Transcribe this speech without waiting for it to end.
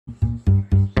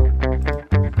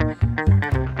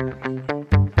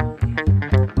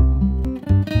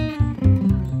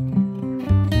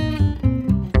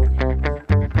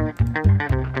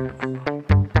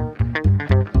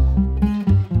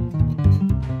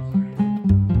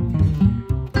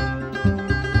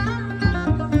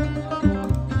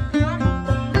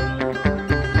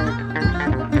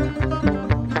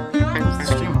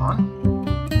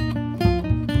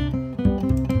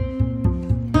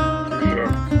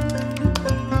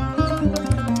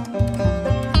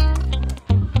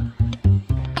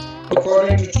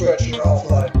switch, you're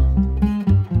offline.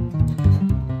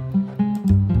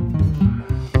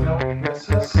 No, this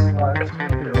is live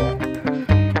material.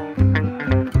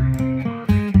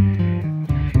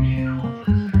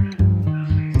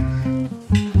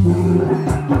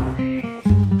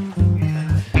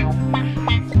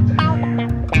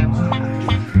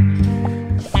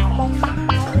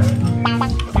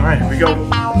 All right, here we go.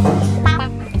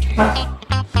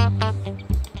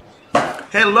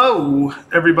 Hello,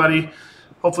 everybody.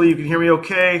 Hopefully you can hear me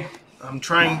okay. I'm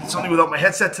trying something without my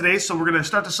headset today, so we're going to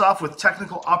start this off with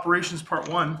Technical Operations Part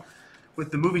 1 with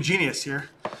the movie genius here.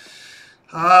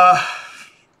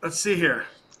 Let's see here.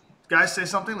 Guys, say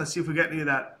something. Let's see if we get any of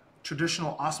that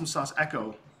traditional awesome sauce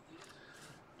echo.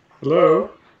 Hello,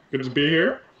 good to be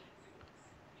here.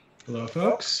 Hello,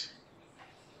 folks.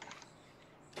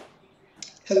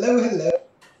 Hello, hello.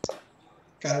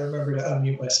 Gotta remember to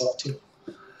unmute myself too.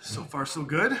 So far, so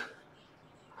good.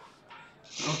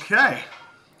 Okay.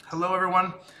 Hello,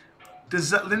 everyone.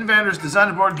 Lynnvander's Design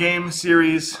a Board Game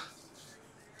Series,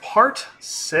 Part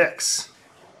 6.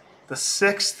 The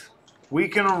 6th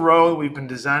week in a row we've been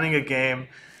designing a game,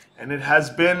 and it has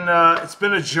been it's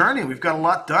been a journey. We've got a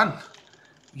lot done,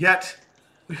 yet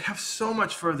we have so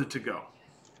much further to go.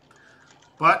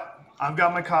 But I've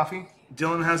got my coffee.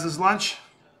 Dylan has his lunch.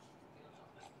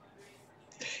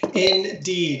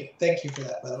 Indeed. Thank you for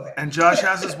that, by the way. And Josh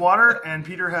has his water, and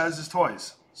Peter has his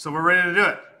toys. So we're ready to do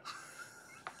it.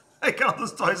 I got all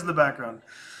those toys in the background.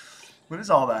 What is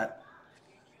all that?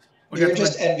 You're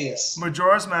just envious.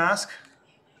 Majora's Mask.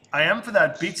 I am for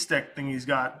that beat stick thing he's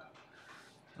got.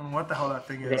 I don't know what the hell that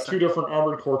thing We is. got two different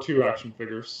Armored Core 2 action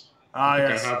figures. Ah, I think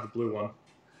yes. I have the blue one.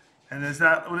 And is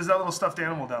that what is that little stuffed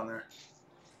animal down there?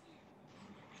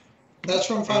 That's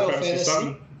from Final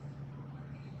Fantasy.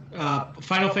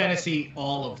 Final Fantasy,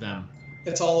 all of them.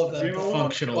 It's all of them. You know,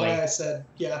 functionally. Why I said,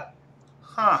 yeah.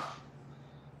 Huh.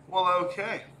 Well,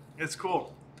 okay. It's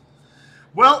cool.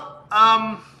 Well,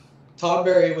 Tom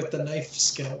Berry with the knife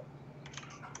skill.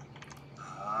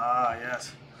 Ah,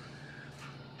 yes.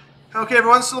 Okay,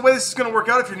 everyone, so the way this is going to work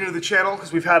out, if you're new to the channel,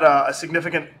 because we've had a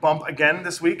significant bump again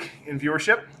this week in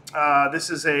viewership, this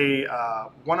is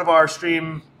one of our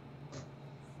stream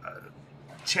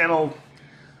channel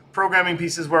programming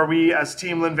pieces where we, as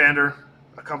Team Lynnvander,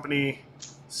 a company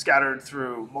scattered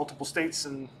through multiple states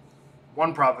and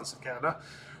one province of Canada,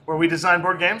 where we design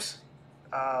board games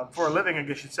for a living, I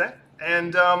guess you'd say,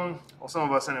 and, well, some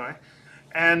of us anyway,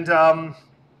 and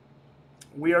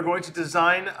we are going to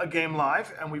design a game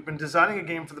live, and we've been designing a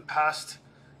game for the past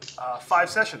 5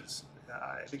 sessions.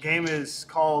 The game is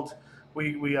called,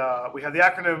 we have the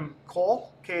acronym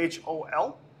KHOL,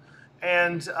 K-H-O-L,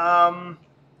 and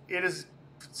it is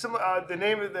similar. The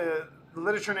name of the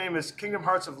literature name is Kingdom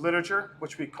Hearts of Literature,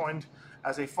 which we coined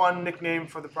as a fun nickname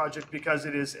for the project because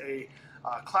it is a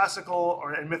classical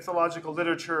and mythological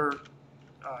literature.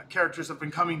 Characters have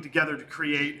been coming together to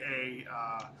create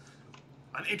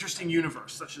an interesting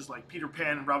universe, such as like Peter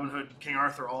Pan, Robin Hood, King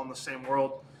Arthur, all in the same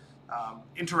world,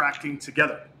 interacting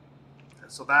together.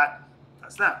 And so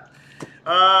that's that.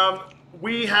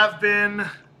 We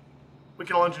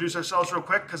can all introduce ourselves real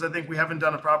quick because I think we haven't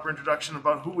done a proper introduction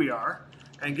about who we are,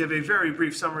 and give a very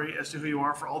brief summary as to who you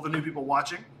are for all the new people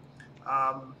watching.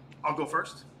 I'll go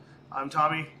first. I'm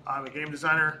Tommy. I'm a game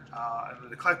designer. I'm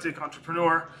an eclectic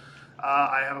entrepreneur.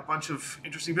 I have a bunch of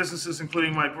interesting businesses,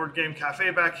 including my board game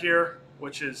cafe back here,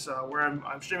 which is where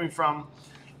I'm streaming from,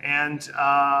 and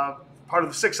part of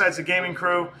the Six Sides of Gaming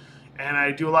crew. And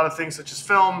I do a lot of things such as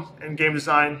film and game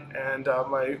design. And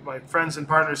my friends and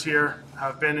partners here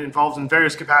have been involved in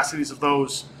various capacities of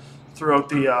those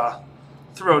throughout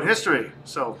history.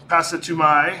 So pass it to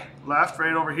my left,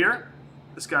 right over here.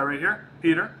 This guy right here,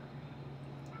 Peter.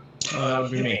 That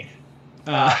would be me.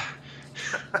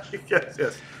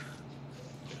 Yes.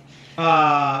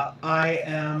 I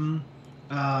am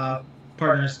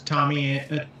partners Tommy's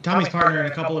partner in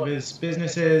a couple of his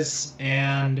businesses,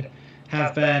 and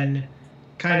have been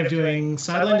kind of doing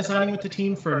sideline designing with the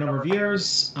team for a number of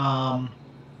years,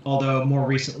 although more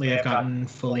recently I've gotten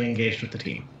fully engaged with the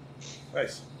team.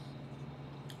 Nice.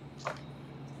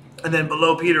 And then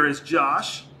below Peter is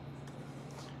Josh.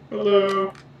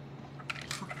 Hello.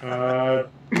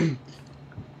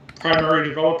 Primary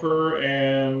developer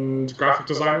and graphic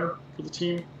designer for the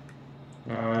team.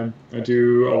 I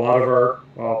do a lot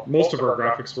of most of our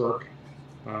graphics work,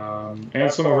 and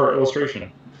some of our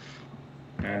illustration.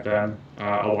 And then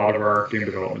a lot of our game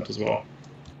development as well.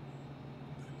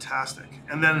 Fantastic.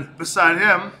 And then beside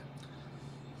him,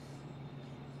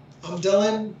 I'm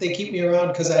Dylan. They keep me around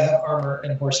because I have armor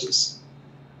and horses.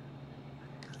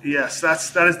 Yes,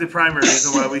 that is the primary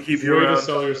reason why we keep you Way around. to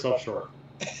sell yourself short.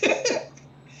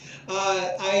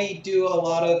 I do a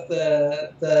lot of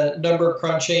the number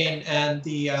crunching and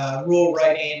the rule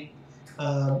writing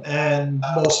and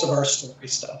most of our story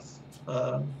stuff.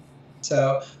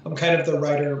 So I'm kind of the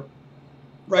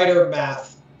writer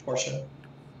math portion.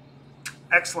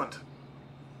 Excellent.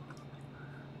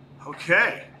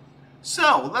 Okay,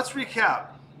 so let's recap.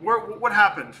 What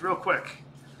happened, real quick?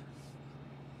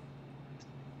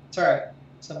 Sorry,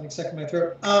 something stuck in my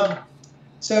throat.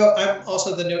 So I'm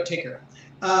also the note taker.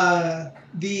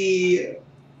 The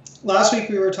last week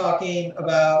we were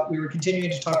continuing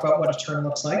to talk about what a turn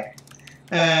looks like,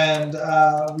 and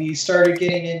we started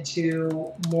getting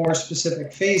into more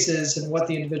specific phases and what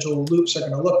the individual loops are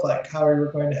going to look like, how we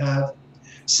were going to have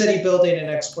city building and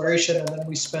exploration, and then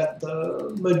we spent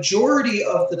the majority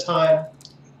of the time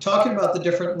talking about the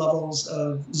different levels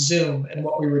of Zoom and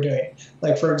what we were doing.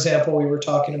 Like, for example, we were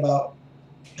talking about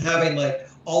having like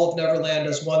all of Neverland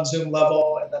as one Zoom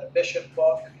level, and then a mission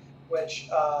book, which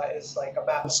is like a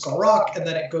map of Skull Rock, and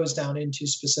then it goes down into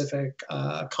specific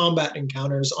combat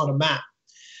encounters on a map.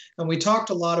 And we talked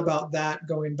a lot about that,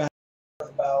 going back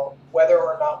about whether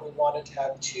or not we wanted to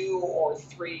have 2 or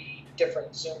 3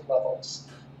 different Zoom levels.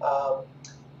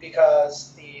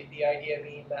 Because the idea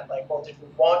being that, like, well, did we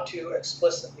want to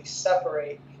explicitly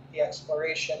separate the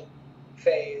exploration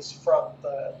phase from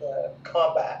the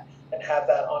combat and have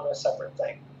that on a separate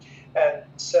thing? And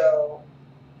so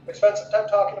we spent some time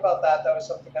talking about that. That was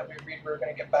something that we agreed we were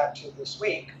going to get back to this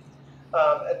week.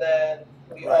 And then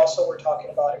we also were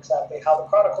talking about exactly how the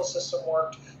Chronicle system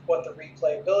worked, what the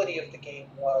replayability of the game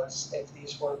was, if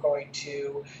these were going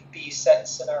to be set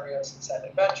scenarios and set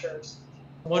adventures.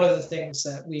 One of the things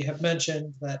that we have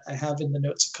mentioned that I have in the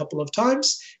notes a couple of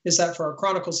times is that for our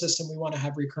Chronicle system, we want to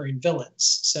have recurring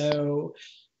villains. So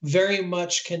very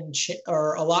much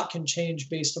or a lot can change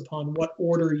based upon what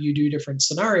order you do different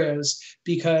scenarios,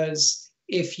 because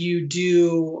if you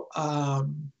do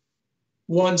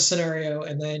one scenario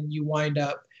and then you wind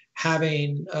up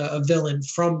having a villain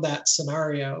from that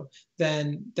scenario,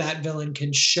 then that villain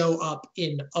can show up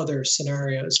in other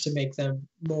scenarios to make them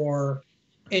more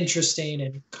interesting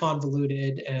and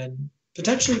convoluted and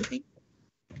potentially painful.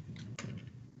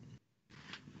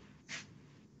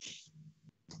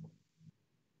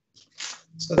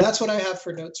 So that's what I have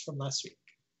for notes from last week.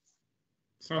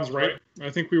 Sounds right. I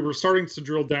think we were starting to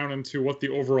drill down into what the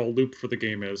overall loop for the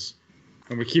game is.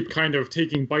 And we keep kind of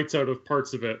taking bites out of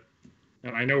parts of it.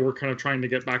 And I know we're kind of trying to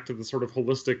get back to the sort of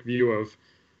holistic view of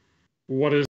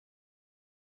what is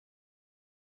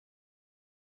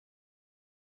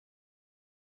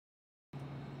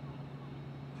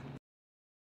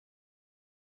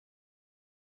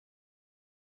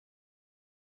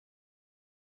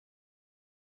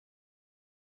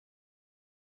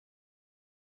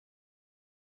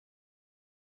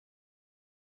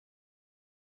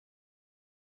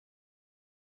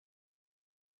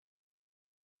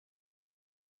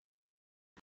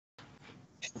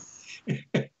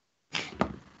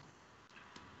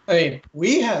I mean,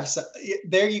 we have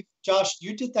there. You, Josh,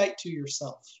 you did that to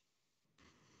yourself.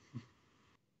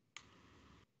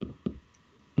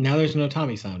 Now there's no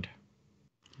Tommy sound.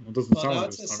 It doesn't sound now like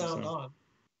it's a sound on.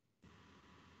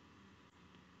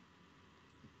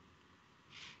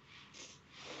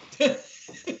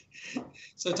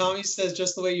 So Tommy says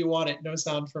just the way you want it, no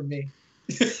sound from me.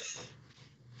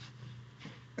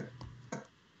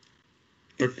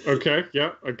 Okay,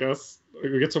 yeah, I guess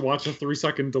we get to watch a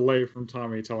 3-second delay from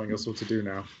Tommy telling us what to do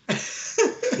now.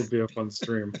 It'll be a fun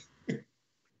stream.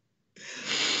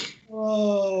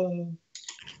 Oh.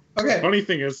 Okay. Funny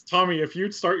thing is, Tommy, if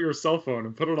you'd start your cell phone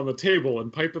and put it on the table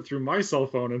and pipe it through my cell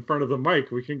phone in front of the mic,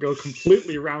 we can go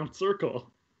completely round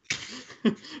circle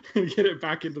and get it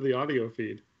back into the audio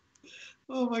feed.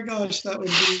 Oh my gosh, that would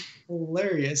be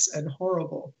hilarious and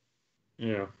horrible.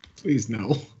 Yeah. Please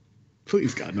no.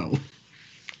 Please God no.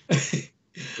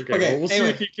 Okay, Okay, well, we'll see anyway,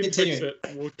 if he can continuing. fix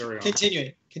it. We'll carry on.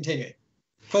 Continuing.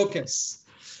 Focus.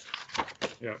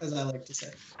 Yeah. As I like to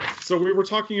say. So we were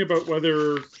talking about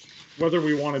whether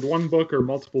we wanted one book or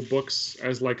multiple books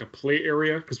as like a play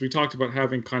area, because we talked about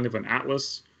having kind of an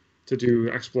atlas to do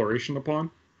exploration upon,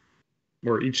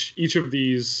 where each of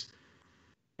these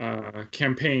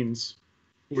campaigns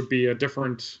would be a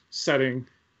different setting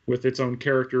with its own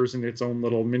characters and its own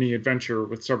little mini adventure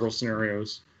with several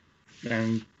scenarios.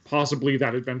 And possibly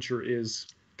that adventure is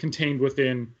contained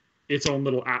within its own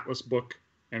little atlas book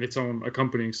and its own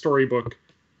accompanying storybook,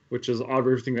 which is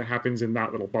everything that happens in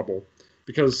that little bubble.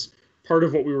 Because part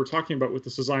of what we were talking about with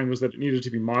this design was that it needed to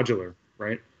be modular,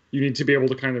 right? You need to be able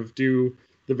to kind of do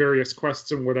the various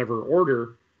quests in whatever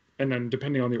order, and then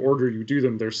depending on the order you do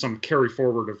them, there's some carry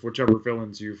forward of whichever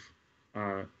villains you've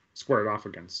squared off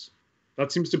against.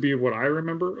 That seems to be what I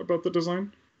remember about the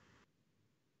design.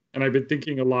 And I've been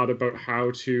thinking a lot about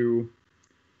how to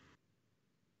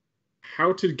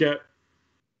get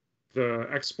the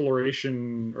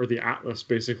exploration or the atlas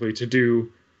basically to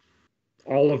do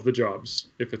all of the jobs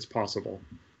if it's possible.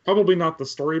 Probably not the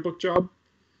storybook job,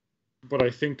 but I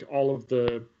think all of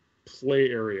the play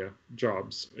area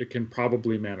jobs it can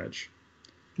probably manage.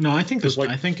 No, I think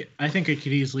I think it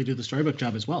could easily do the storybook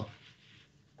job as well.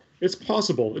 It's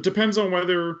possible. It depends on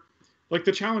whether, like,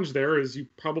 the challenge there is you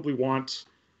probably want,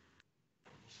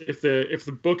 if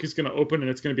the book is going to open and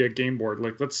it's going to be a game board.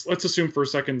 Like, let's assume for a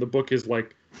second the book is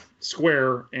like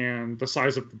square and the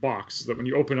size of the box, so that when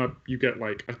you open up you get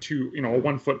like a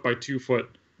 1 foot by 2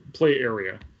 foot play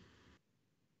area.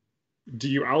 Do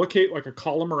you allocate like a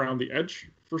column around the edge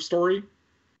for story,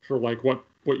 for like what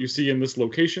you see in this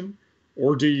location,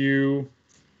 or do you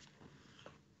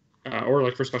or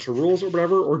like for special rules or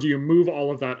whatever, or do you move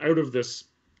all of that out of this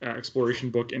exploration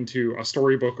book into a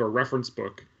storybook or reference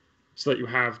book, so that you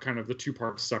have kind of the two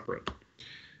parts separate?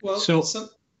 Well,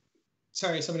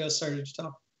 sorry, somebody else started to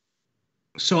talk.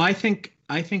 So I think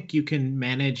you can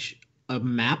manage a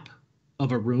map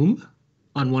of a room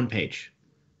on one page,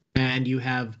 and you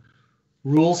have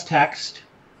rules text,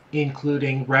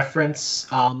 including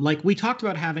reference. Like we talked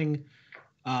about having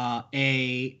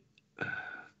a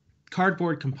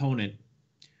cardboard component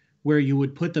where you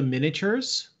would put the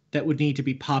miniatures that would need to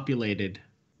be populated.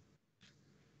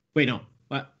 Wait, no.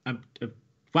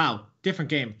 Wow, different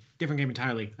game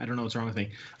entirely. I don't know what's wrong with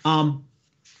me.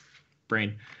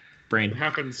 Brain. It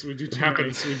happens. We do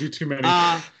too many.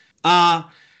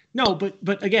 No,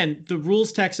 but again, the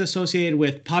rules text associated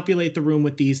with populate the room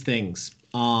with these things.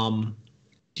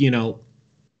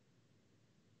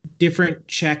 Different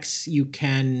checks you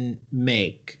can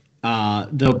make.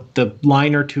 The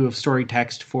line or two of story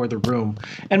text for the room.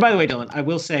 And by the way, Dylan, I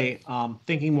will say,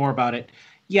 thinking more about it,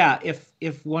 yeah,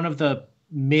 if one of the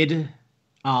mid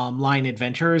line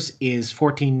adventures is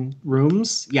 14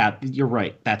 rooms, yeah, you're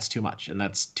right. That's too much, and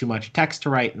that's too much text to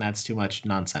write, and that's too much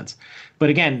nonsense. But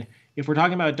again, if we're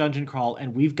talking about a dungeon crawl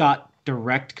and we've got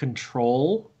direct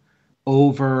control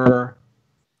over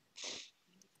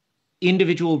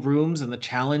individual rooms and the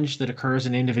challenge that occurs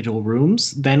in individual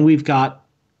rooms, then we've got,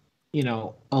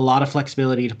 a lot of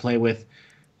flexibility to play with.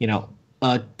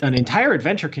 An entire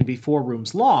adventure can be 4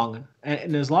 rooms long,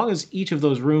 and as long as each of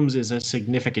those rooms is a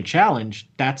significant challenge,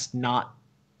 that's not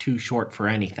too short for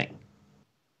anything.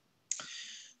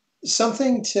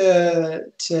 Something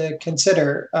to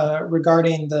consider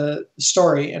regarding the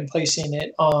story and placing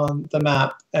it on the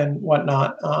map and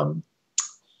whatnot.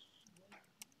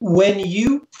 When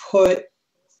you put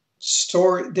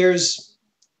story, there's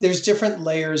different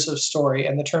layers of story,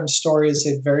 and the term story is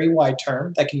a very wide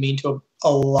term that can mean to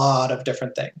a lot of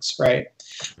different things, right?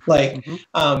 Like,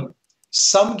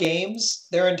 some games,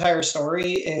 their entire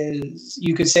story is,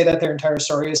 you could say that their entire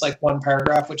story is like one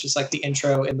paragraph, which is like the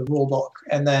intro in the rule book.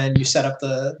 And then you set up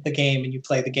the game and you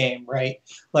play the game, right?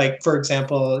 Like, for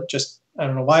example, I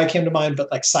don't know why it came to mind,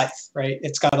 but like Scythe, right?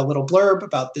 It's got a little blurb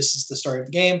about this is the story of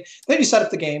the game. Then you set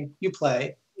up the game, you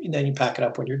play, and then you pack it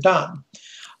up when you're done.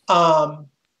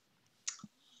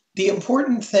 The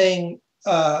important thing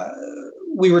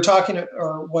we were talking,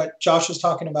 or what Josh was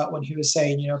talking about when he was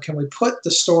saying, can we put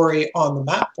the story on the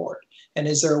map board? And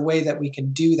is there a way that we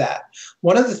can do that?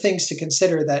 One of the things to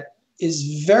consider that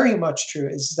is very much true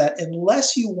is that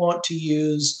unless you want to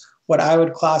use what I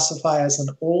would classify as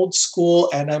an old school,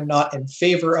 and I'm not in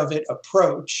favor of it,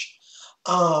 approach,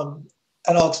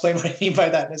 and I'll explain what I mean by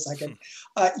that in a second,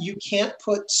 you can't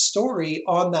put story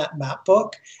on that map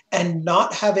book and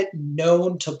not have it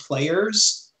known to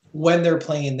players when they're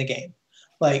playing the game.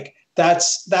 Like,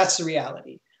 that's the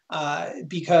reality.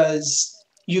 Because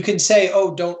you can say,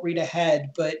 oh, don't read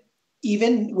ahead, but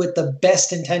even with the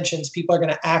best intentions, people are going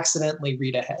to accidentally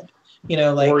read ahead.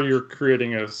 Or you're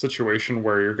creating a situation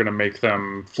where you're going to make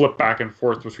them flip back and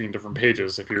forth between different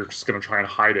pages if you're just going to try and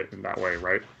hide it in that way,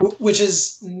 right? Which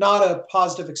is not a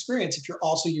positive experience if you're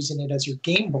also using it as your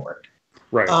game board.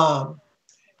 Right.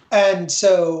 And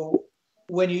so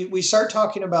when we start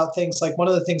talking about things, like one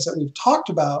of the things that we've talked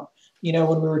about,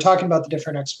 when we were talking about the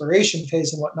different exploration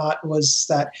phase and whatnot, was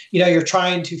that, you're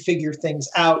trying to figure things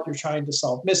out, you're trying to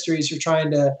solve mysteries, you're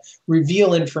trying to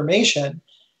reveal information.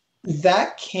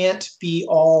 That can't be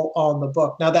all on the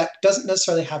book. Now, that doesn't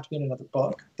necessarily have to be in another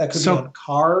book. That could be on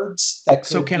cards.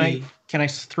 Can I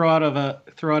throw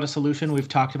out a solution we've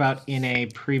talked about in a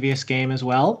previous game as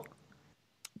well?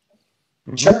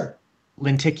 Sure.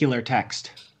 Lenticular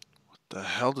text. What the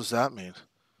hell does that mean?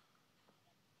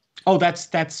 Oh,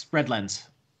 that's Red Lens.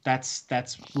 That's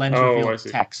lens Oh, I revealed see.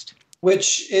 text.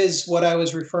 Which is what I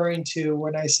was referring to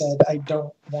when I said I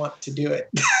don't want to do it.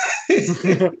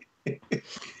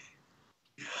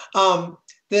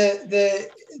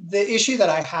 The issue that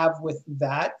I have with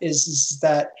that is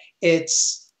that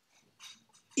it's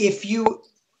if you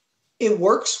it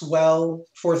works well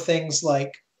for things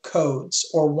like codes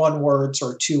or 1 words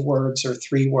or 2 words or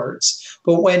 3 words.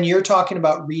 But when you're talking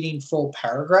about reading full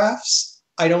paragraphs,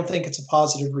 I don't think it's a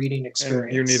positive reading experience.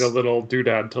 And you need a little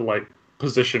doodad to like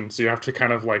position, so you have to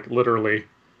kind of like literally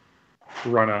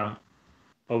run a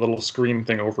little screen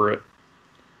thing over it,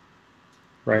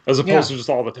 right? As opposed to just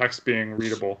all the text being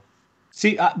readable.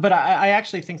 See, but I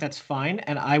actually think that's fine,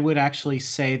 and I would actually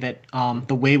say that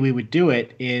the way we would do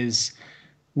it is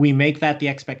we make that the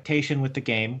expectation with the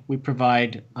game. We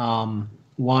provide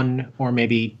 1 or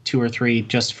maybe 2 or 3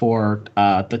 just for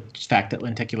the fact that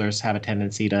lenticulars have a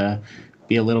tendency to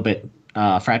be a little bit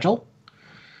fragile.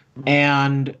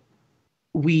 And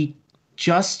we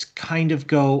just kind of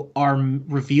go, our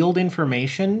revealed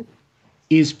information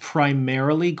is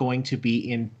primarily going to be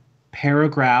in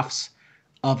paragraphs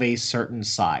of a certain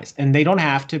size. And they don't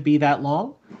have to be that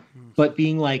long, but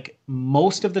being like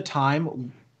most of the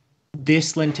time,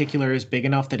 this lenticular is big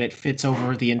enough that it fits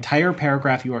over the entire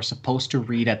paragraph you are supposed to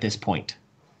read at this point.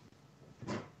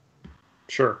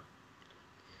 Sure.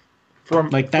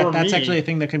 That's actually a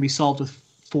thing that can be solved with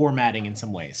formatting in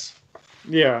some ways.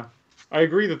 Yeah. I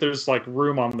agree that there's like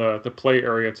room on the play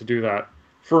area to do that.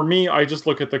 For me, I just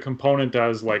look at the component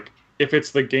as like, if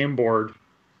it's the game board,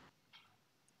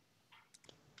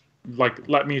 like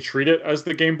let me treat it as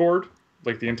the game board,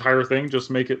 like the entire thing,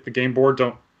 just make it the game board.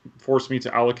 Don't force me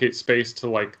to allocate space to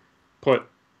like put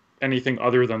anything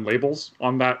other than labels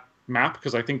on that map,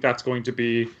 because I think that's going to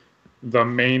be the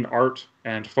main art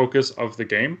and focus of the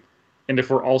game. And if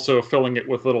we're also filling it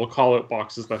with little call-out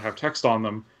boxes that have text on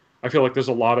them, I feel like there's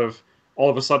a lot of, all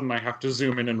of a sudden I have to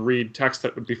zoom in and read text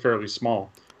that would be fairly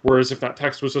small. Whereas if that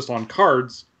text was just on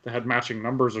cards that had matching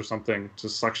numbers or something to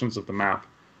sections of the map,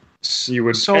 you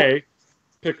would A,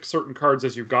 pick certain cards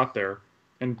as you got there,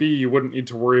 and B, you wouldn't need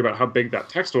to worry about how big that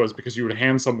text was because you would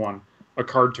hand someone a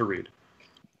card to read,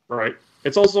 right?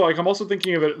 It's also like, I'm also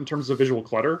thinking of it in terms of visual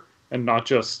clutter and not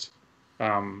just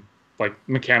like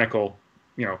mechanical,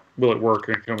 will it work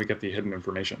and can we get the hidden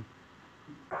information?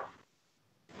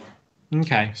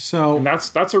 Okay, so... And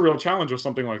that's a real challenge with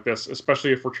something like this,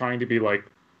 especially if we're trying to be like,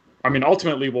 I mean,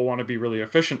 ultimately we'll want to be really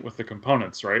efficient with the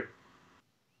components, right?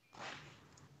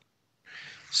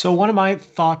 So one of my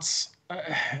thoughts,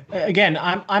 again,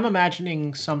 I'm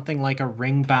imagining something like a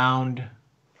ring-bound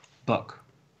book,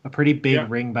 a pretty big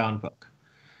ring-bound book.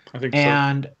 I think so.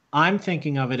 And I'm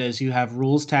thinking of it as you have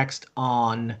rules text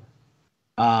on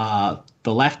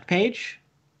the left page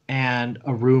and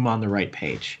a room on the right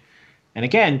page. And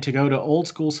again, to go to old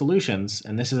school solutions,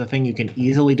 and this is a thing you can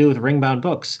easily do with ring-bound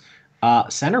books,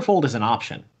 centerfold is an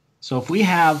option. So if we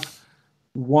have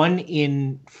 1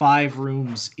 in 5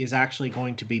 rooms is actually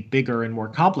going to be bigger and more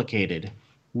complicated,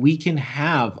 we can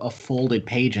have a folded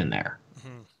page in there.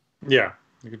 Yeah,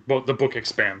 the book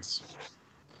expands.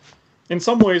 In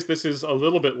some ways, this is a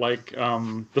little bit like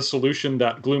the solution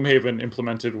that Gloomhaven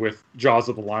implemented with Jaws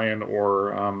of the Lion,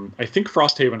 or I think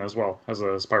Frosthaven as well has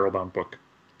a spiral-bound book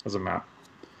as a map.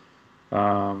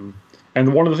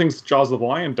 And one of the things Jaws of the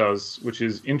Lion does, which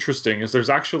is interesting, is there's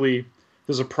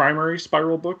a primary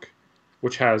spiral book,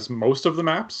 which has most of the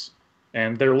maps,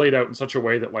 and they're laid out in such a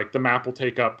way that like the map will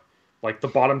take up like the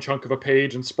bottom chunk of a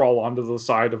page and sprawl onto the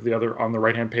side of the other on the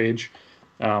right-hand page.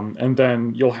 And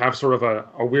then you'll have sort of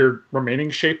a weird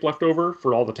remaining shape left over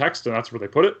for all the text, and that's where they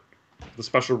put it. The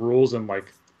special rules and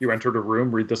like, you entered a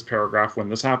room, read this paragraph when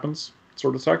this happens,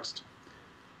 sort of text.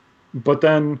 But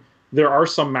then there are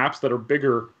some maps that are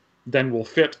bigger than will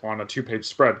fit on a 2-page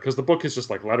spread, because the book is just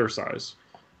like letter size.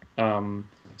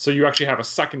 So you actually have a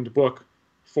second book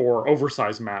for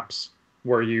oversized maps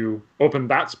where you open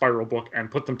that spiral book and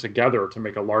put them together to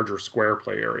make a larger square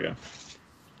play area.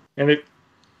 And it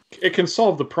can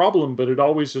solve the problem, but it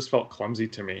always just felt clumsy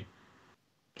to me.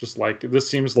 Just like, this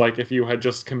seems like if you had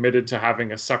just committed to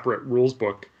having a separate rules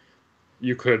book,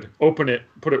 you could open it,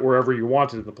 put it wherever you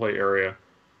wanted in the play area,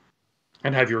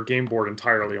 and have your game board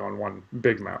entirely on one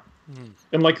big map.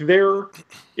 And like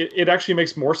it actually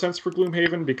makes more sense for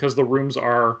Gloomhaven because the rooms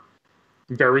are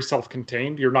very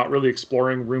self-contained. You're not really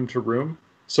exploring room to room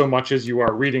so much as you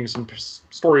are reading some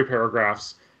story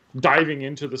paragraphs, diving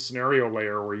into the scenario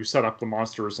layer where you set up the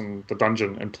monsters and the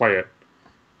dungeon and play it,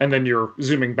 and then you're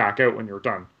zooming back out when you're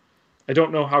done. I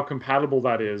don't know how compatible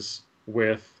that is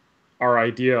with our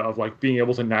idea of like being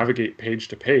able to navigate page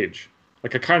to page.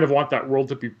 Like I kind of want that world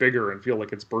to be bigger and feel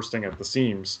like it's bursting at the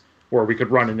seams, where we could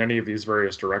run in any of these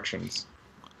various directions,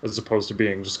 as opposed to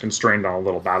being just constrained on a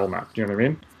little battle map. Do you know what I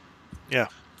mean? Yeah.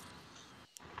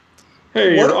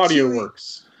 Hey, your What audio do we-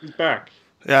 works. He's back.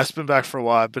 Yeah, it's been back for a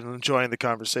while. I've been enjoying the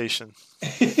conversation.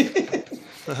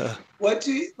 What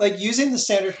do you, like using the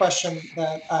standard question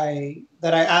that I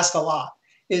ask a lot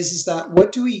is that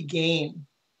what do we gain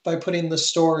by putting the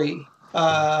story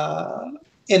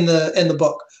in the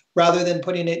book rather than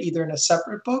putting it either in a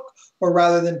separate book or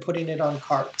rather than putting it on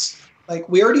cards? Like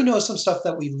we already know some stuff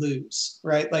that we lose,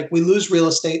 right? Like we lose real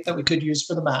estate that we could use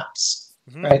for the maps,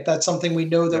 right? That's something we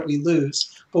know that we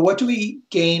lose. But what do we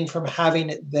gain from having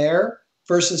it there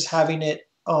versus having it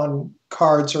on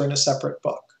cards or in a separate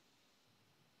book?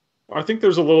 I think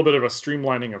there's a little bit of a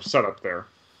streamlining of setup there.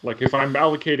 Like if I'm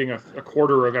allocating a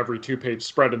quarter of every 2-page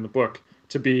spread in the book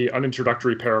to be an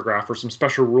introductory paragraph or some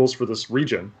special rules for this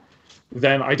region,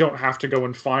 then I don't have to go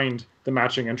and find the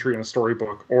matching entry in a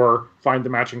storybook or find the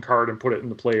matching card and put it in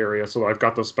the play area so that I've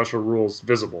got those special rules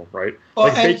visible, right? Well,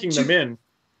 like baking them in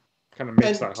kind of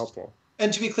makes that helpful.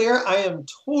 And to be clear, I am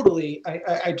totally,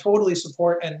 I totally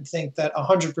support and think that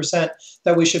 100%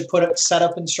 that we should put set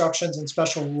up instructions and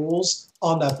special rules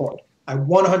on that board. I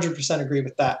 100% agree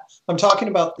with that. I'm talking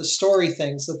about the story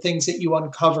things, the things that you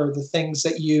uncover, the things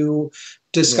that you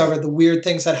discover, the weird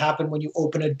things that happen when you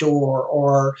open a door,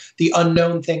 or the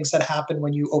unknown things that happen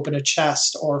when you open a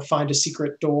chest or find a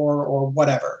secret door or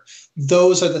whatever.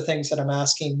 Those are the things that I'm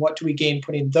asking. What do we gain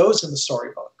putting those in the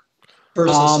storybook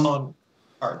versus on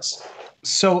cards?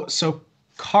 So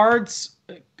cards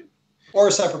or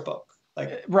a separate book,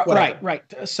 like right.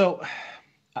 So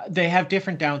they have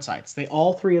different downsides.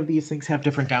 All three of these things have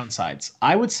different downsides.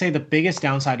 I would say the biggest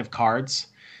downside of cards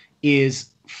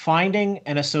is finding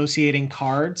and associating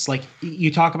cards. Like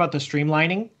you talk about the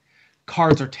streamlining,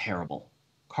 cards are terrible.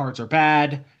 Cards are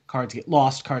bad. Cards get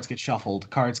lost. Cards get shuffled.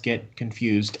 Cards get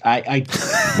confused. I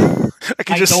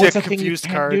can just know see it's a thing you confused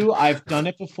can't card. do. I've done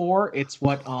it before. It's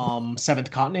what Seventh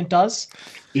Continent does.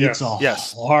 It's a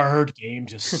Yes. hard game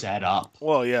to set up.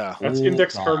 Well, yeah. That's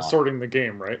index card sorting the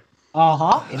game, right?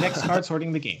 Index card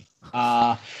sorting the game.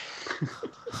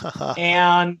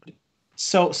 And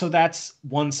so that's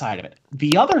one side of it.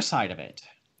 The other side of it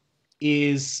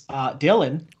is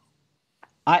Dylan.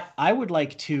 I would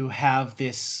like to have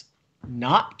this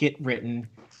not get written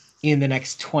in the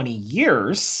next 20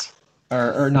 years,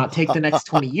 or not take the next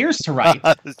 20 years to write.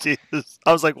 Jesus.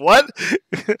 I was like, what?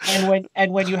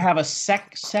 and when you have a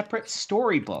separate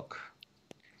storybook,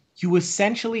 you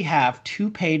essentially have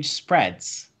 2-page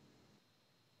spreads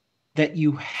that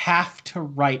you have to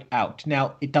write out.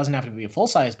 Now, it doesn't have to be a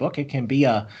full-size book. It can be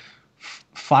a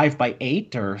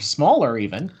 5x8 or smaller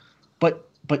even, but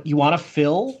you want to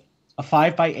fill a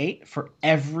 5x8 for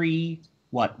every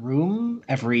room,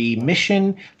 every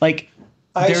mission. Like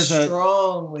I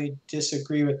strongly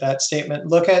disagree with that statement.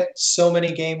 Look at so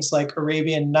many games like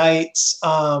Arabian Nights,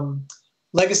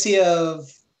 Legacy of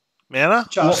Mana.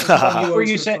 What were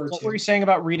you saying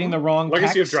about reading the wrong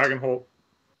Legacy text? of Dragonholt.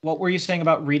 What were you saying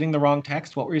about reading the wrong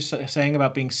text? What were you saying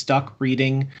about being stuck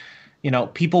reading?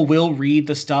 People will read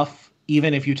the stuff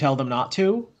even if you tell them not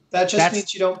to. That just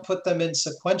means you don't put them in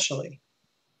sequentially.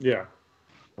 Yeah,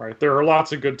 right. There are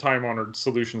lots of good time-honored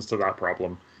solutions to that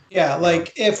problem. Yeah,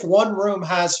 like if one room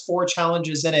has 4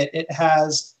 challenges in it, it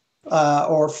has,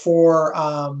 or 4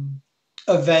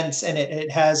 events in it.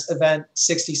 It has event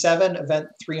 67, event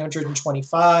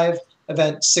 325,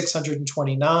 event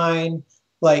 629.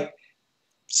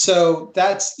 So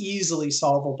that's easily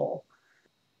solvable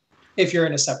if you're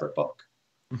in a separate book.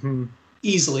 Mm-hmm.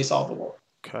 Easily solvable.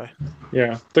 Okay.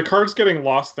 Yeah. The cards getting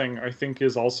lost thing, I think,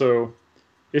 is also...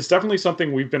 It's definitely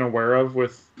something we've been aware of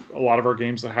with a lot of our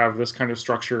games that have this kind of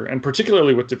structure, and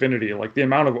particularly with Divinity. Like, the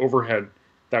amount of overhead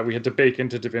that we had to bake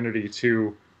into Divinity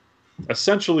to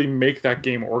essentially make that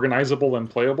game organizable and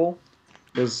playable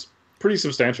is pretty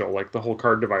substantial, like the whole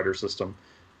card divider system.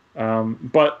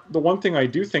 But the one thing I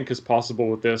do think is possible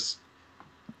with this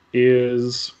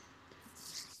is...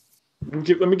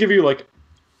 Let me give you, like,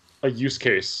 a use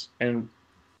case and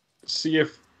see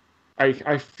if...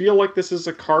 I feel like this is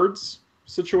a cards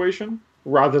situation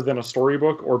rather than a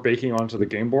storybook or baking onto the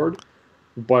game board,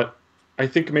 but I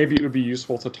think maybe it would be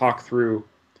useful to talk through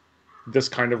this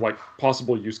kind of like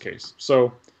possible use case.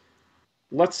 So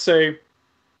let's say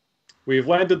we've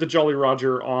landed the Jolly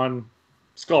Roger on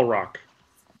Skull Rock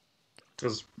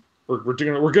because we're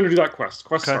going to do that quest.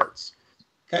 Quest starts.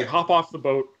 Okay. We hop off the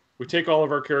boat. We take all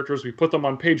of our characters. We put them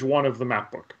on page 1 of the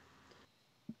map book.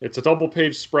 It's a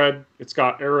double-page spread. It's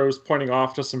got arrows pointing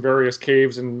off to some various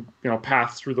caves and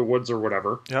paths through the woods or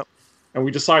whatever. Yep. And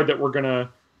we decide that we're gonna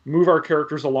move our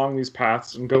characters along these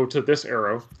paths and go to this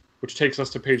arrow, which takes us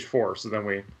to page 4. So then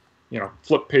we,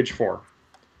 flip page 4.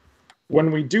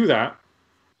 When we do that,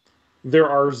 there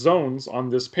are zones on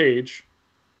this page,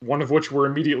 one of which we're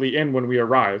immediately in when we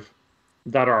arrive,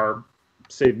 that are,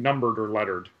 say, numbered or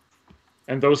lettered.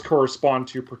 And those correspond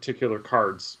to particular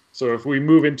cards. So if we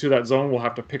move into that zone, we'll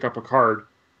have to pick up a card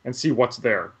and see what's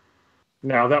there.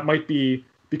 Now, that might be,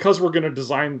 because we're going to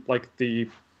design like the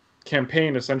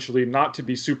campaign essentially not to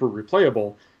be super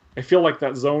replayable, I feel like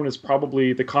that zone is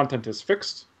probably, the content is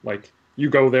fixed. Like, you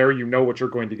go there, you know what you're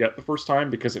going to get the first time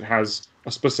because it has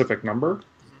a specific number.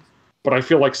 But I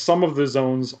feel like some of the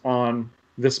zones on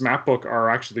this map book are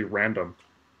actually random.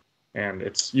 And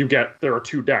there are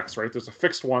 2 decks, right? There's a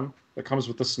fixed one that comes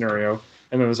with the scenario,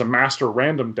 and then there's a master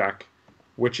random deck,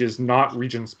 which is not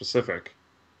region specific.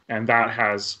 And that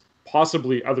has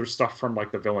possibly other stuff from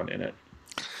like the villain in it.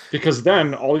 Because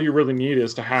then all you really need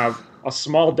is to have a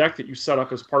small deck that you set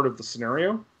up as part of the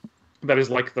scenario that is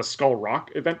like the Skull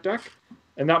Rock event deck,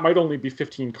 and that might only be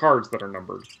 15 cards that are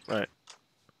numbered. Right.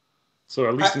 So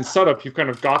at least in setup, you've kind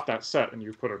of got that set and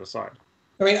you put it aside.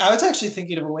 I mean, I was actually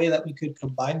thinking of a way that we could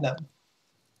combine them.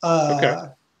 Okay.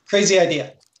 Crazy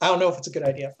idea. I don't know if it's a good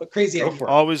idea, but crazy Go idea. for it.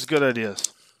 Always good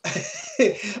ideas.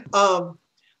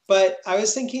 But I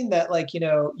was thinking that, like,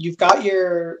 you've got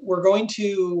we're going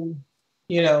to,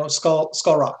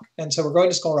 Skull Rock. And so we're going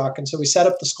to Skull Rock. And so we set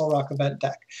up the Skull Rock event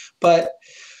deck.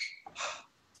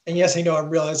 And yes, I know I'm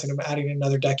realizing I'm adding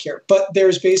another deck here, but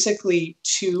there's basically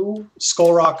 2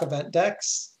 Skull Rock event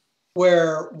decks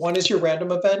where one is your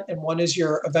random event and one is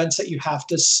your events that you have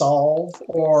to solve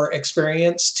or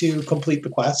experience to complete the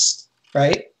quest,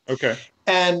 right? Okay.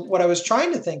 And what I was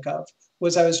trying to think of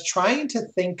was a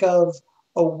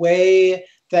way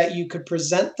that you could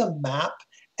present the map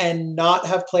and not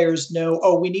have players know,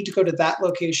 oh, we need to go to that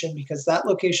location because that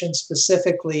location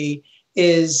specifically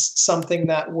is something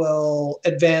that will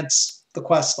advance the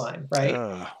quest line,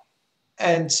 right?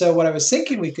 And so what I was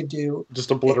thinking we could do...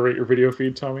 Just obliterate your video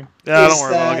feed, Tommy? Yeah, don't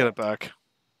worry, I'll get it back.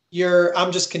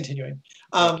 I'm just continuing.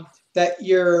 That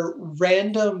your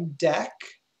random deck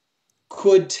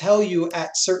could tell you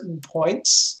at certain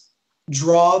points,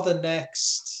 draw the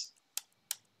next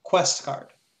quest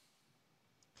card.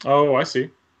 Oh, I see.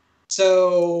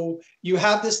 So you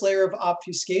have this layer of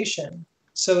obfuscation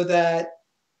so that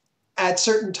at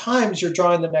certain times you're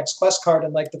drawing the next quest card,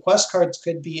 and like the quest cards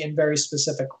could be in very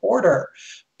specific order.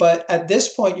 But at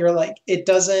this point, you're like, you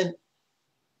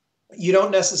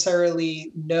don't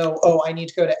necessarily know, oh, I need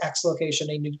to go to X location,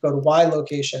 I need to go to Y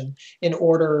location in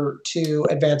order to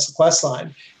advance the quest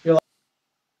line. You're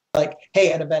like,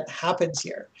 hey, an event happens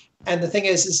here. And the thing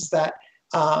is that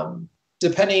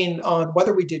depending on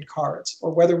whether we did cards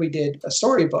or whether we did a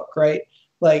storybook, right?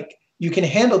 Like, you can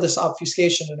handle this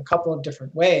obfuscation in a couple of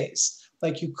different ways.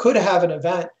 Like, you could have an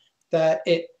event that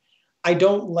I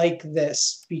don't like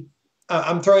this.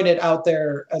 I'm throwing it out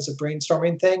there as a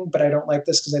brainstorming thing, but I don't like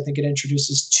this because I think it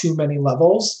introduces too many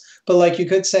levels. But like, you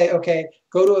could say, okay,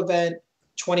 go to event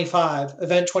 25.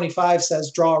 Event 25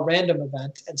 says draw a random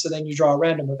event. And so then you draw a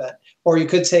random event. Or you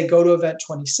could say go to event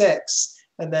 26.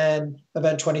 And then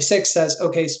event 26 says,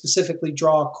 okay, specifically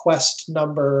draw a quest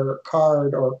number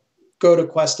card or go to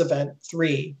quest event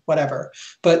 3, whatever.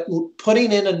 But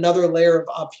putting in another layer of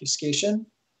obfuscation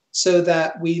so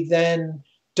that we then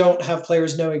don't have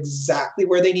players know exactly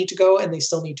where they need to go and they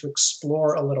still need to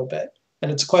explore a little bit.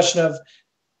 And it's a question of,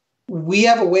 we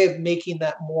have a way of making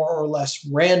that more or less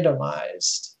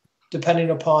randomized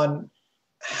depending upon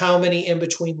how many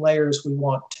in-between layers we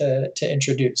want to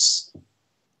introduce.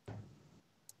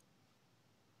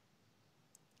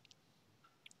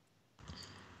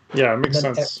 Yeah, it makes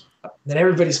sense. Then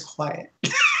everybody's quiet.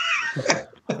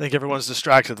 I think everyone's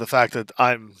distracted the fact that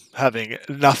I'm having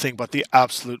nothing but the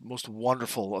absolute most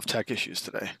wonderful of tech issues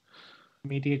today.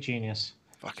 Media genius.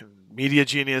 Fucking media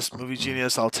genius, movie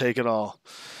genius, I'll take it all.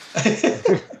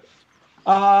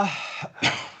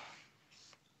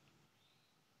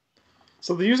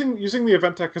 So using the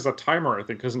event deck as a timer, I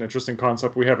think, is an interesting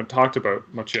concept we haven't talked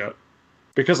about much yet.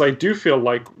 Because I do feel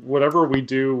like whatever we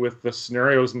do with the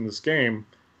scenarios in this game,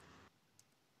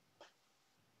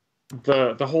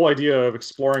 the whole idea of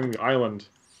exploring the island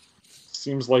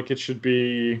seems like it should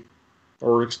be,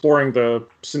 or exploring the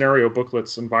scenario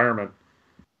booklet's environment,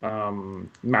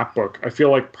 map book, I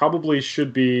feel like probably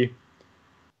should be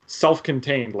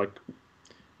self-contained. Like,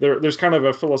 there's kind of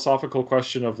a philosophical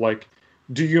question of, like,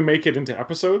 do you make it into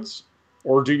episodes,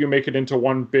 or do you make it into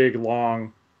one big,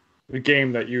 long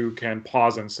game that you can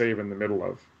pause and save in the middle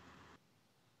of?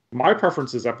 My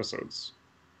preference is episodes.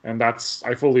 And I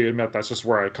fully admit that's just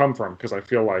where I come from, because I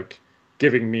feel like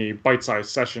giving me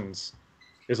bite-sized sessions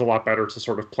is a lot better to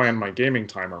sort of plan my gaming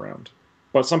time around.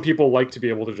 But some people like to be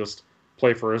able to just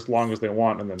play for as long as they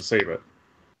want and then save it.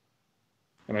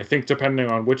 And I think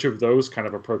depending on which of those kind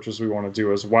of approaches we want to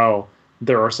do as well,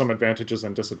 there are some advantages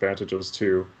and disadvantages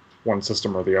to one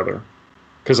system or the other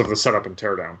because of the setup and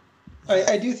teardown.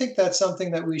 I do think that's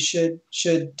something that we should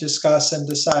discuss and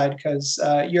decide, because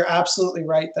you're absolutely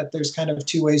right that there's kind of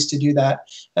two ways to do that.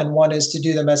 And one is to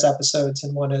do them as episodes,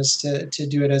 and one is to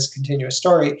do it as a continuous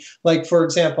story. Like, for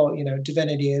example,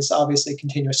 Divinity is obviously a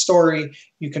continuous story.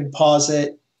 You can pause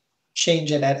it,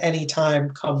 change it at any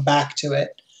time, come back to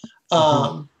it.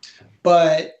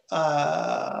 But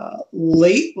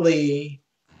lately,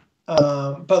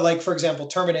 but like, for example,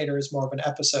 Terminator is more of an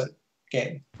episode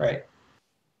game, right?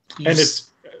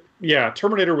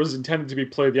 Terminator was intended to be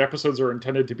played, the episodes are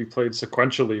intended to be played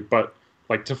sequentially, but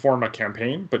like to form a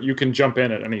campaign, but you can jump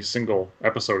in at any single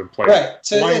episode and play. Right.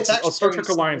 So it's actually Star Trek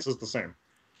Alliance is the same.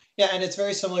 Yeah, and it's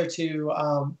very similar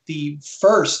to the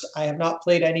first. I have not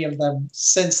played any of them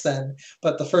since then,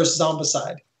 but the first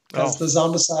Zombicide. Because the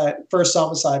first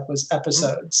Zombicide was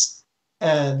episodes,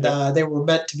 and they were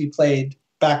meant to be played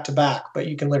back to back, but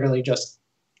you can literally just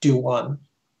do one.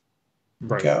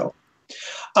 Right. Go.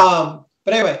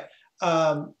 But anyway,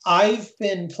 I've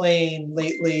been playing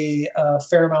lately a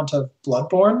fair amount of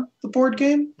Bloodborne, the board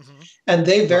game, and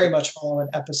they very much follow an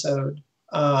episode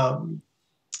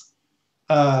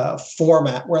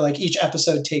format where like each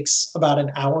episode takes about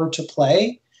an hour to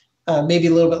play, maybe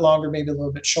a little bit longer, maybe a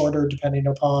little bit shorter, depending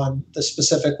upon the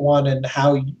specific one and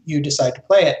how you decide to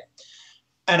play it.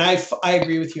 And I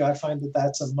agree with you. I find that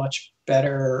that's a much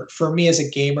better, for me as a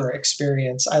gamer,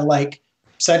 experience. I like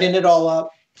setting it all up,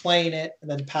 playing it,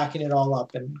 and then packing it all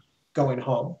up and going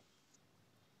home.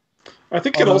 I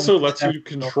think it also lets you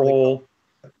control.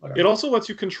 It also lets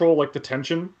you control like the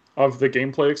tension of the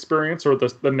gameplay experience or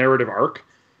the narrative arc,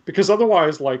 because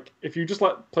otherwise, like if you just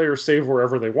let players save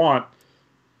wherever they want,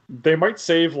 they might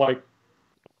save like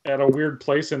at a weird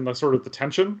place in the sort of the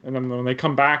tension, and then when they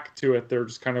come back to it, they're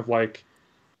just kind of like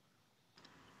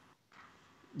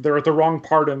they're at the wrong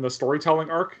part in the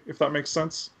storytelling arc, if that makes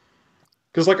sense.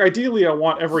 Because, like, ideally, I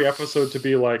want every episode to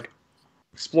be, like,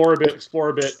 explore a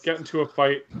bit, get into a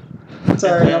fight.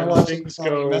 Sorry, I'm watching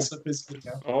Tommy mess up his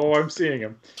video. Oh, I'm seeing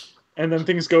him. And then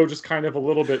things go just kind of a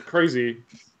little bit crazy.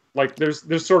 Like,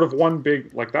 there's sort of one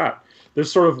big, like that. There's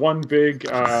sort of one big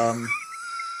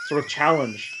sort of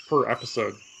challenge per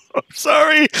episode. I'm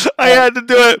sorry. I had to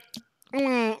do it.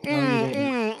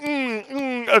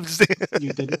 I'm just...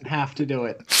 You didn't have to do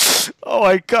it. Oh,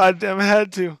 I goddamn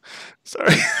had to.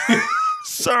 Sorry.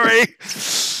 Sorry.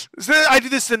 I do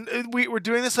this, and we're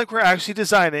doing this like we're actually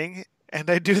designing, and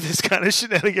I do this kind of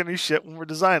shenanigan shit when we're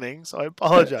designing, so I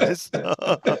apologize.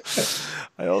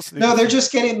 I also they're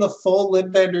just getting the full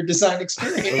Lynnvander design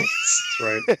experience.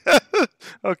 Right.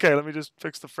 Okay, let me just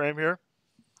fix the frame here.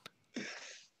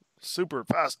 Super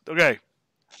fast. Okay.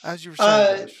 As you were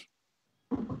saying, Josh.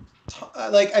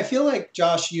 Like, I feel like,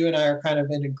 Josh, you and I are kind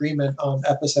of in agreement on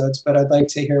episodes, but I'd like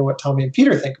to hear what Tommy and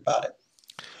Peter think about it.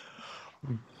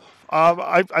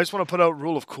 I just want to put out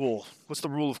rule of cool. What's the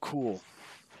rule of cool?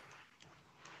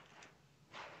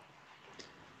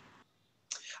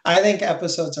 I think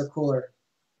episodes are cooler.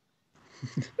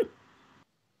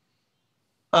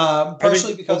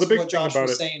 Partially because of what Josh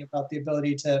was saying about the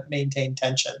ability to maintain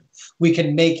tension. We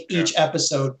can make each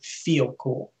episode feel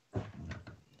cool.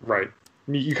 Right.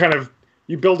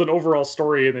 You build an overall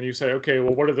story, and then you say, okay,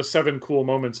 well, what are the 7 cool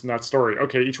moments in that story?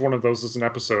 Okay, each one of those is an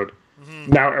episode.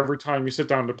 Now, every time you sit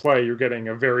down to play, you're getting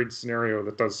a varied scenario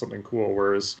that does something cool,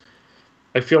 whereas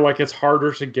I feel like it's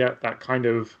harder to get that kind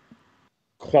of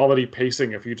quality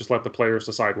pacing if you just let the players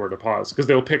decide where to pause, because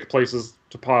they'll pick places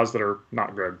to pause that are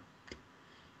not good,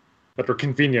 that are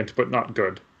convenient but not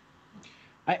good.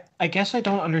 I guess I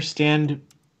don't understand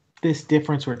this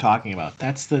difference we're talking about.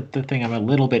 That's the thing I'm a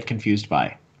little bit confused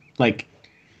by. Like,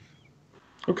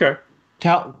 okay,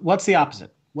 what's the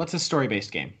opposite? What's a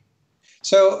story-based game?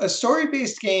 So a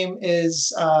story-based game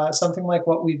is something like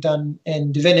what we've done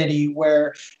in Divinity,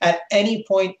 where at any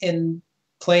point in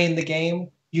playing the game,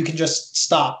 you can just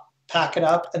stop, pack it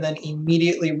up, and then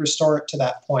immediately restore it to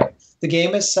that point. The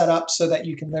game is set up so that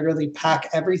you can literally pack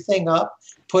everything up,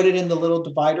 put it in the little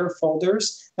divider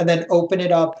folders, and then open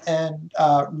it up and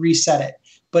reset it.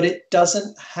 But it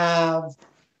doesn't have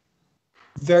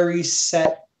very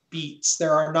set beats.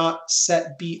 There are not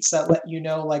set beats that let you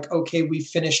know, like, okay, we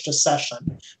finished a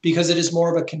session, because it is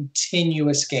more of a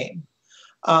continuous game.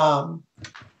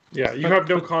 Yeah, you have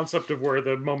no concept of where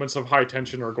the moments of high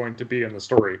tension are going to be in the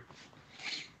story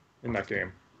in that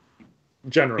game,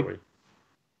 generally.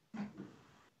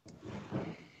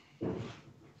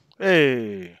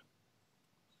 Hey.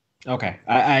 Okay,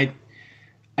 I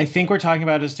think we're talking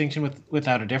about a distinction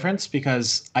without a difference,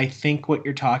 because I think what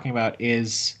you're talking about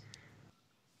is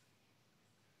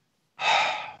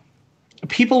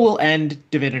people will end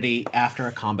Divinity after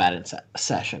a combat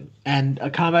session, and a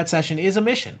combat session is a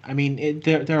mission. I mean,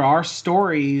 there are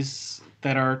stories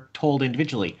that are told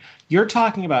individually. You're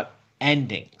talking about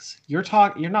endings. You're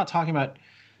not talking about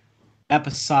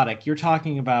episodic. You're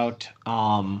talking about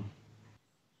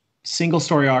single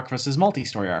story arc versus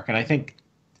multi-story arc. And I think,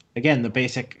 again, the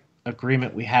basic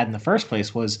agreement we had in the first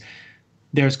place was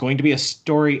there's going to be a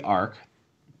story arc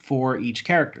for each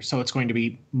character. So it's going to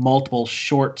be multiple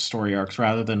short story arcs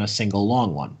rather than a single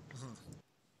long one.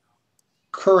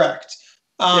 Correct.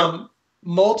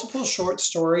 Multiple short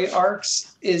story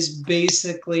arcs is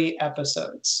basically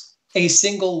episodes. A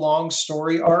single long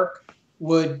story arc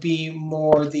would be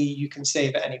more the you can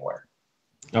save anywhere.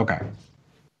 Okay.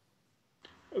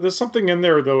 There's something in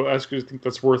there, though, I think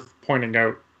that's worth pointing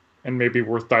out and maybe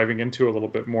worth diving into a little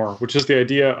bit more, which is the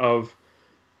idea of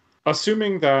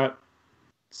assuming that,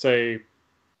 say,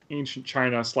 Ancient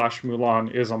China /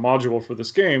 Mulan is a module for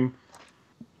this game,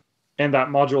 and that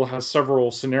module has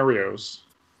several scenarios.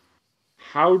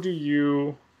 How do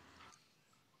you,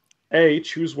 A,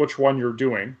 choose which one you're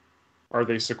doing? Are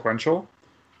they sequential?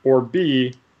 Or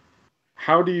B,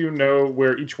 how do you know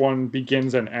where each one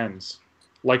begins and ends?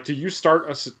 Like, do you start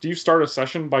a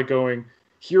session by going,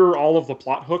 here are all of the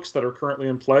plot hooks that are currently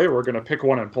in play, we're going to pick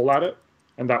one and pull at it,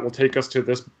 and that will take us to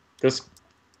this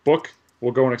book.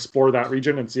 We'll go and explore that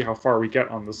region and see how far we get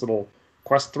on this little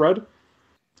quest thread.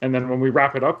 And then when we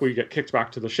wrap it up, we get kicked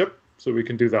back to the ship so we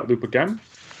can do that loop again.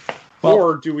 Well,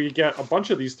 or do we get a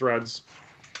bunch of these threads,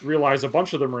 realize a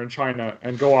bunch of them are in China,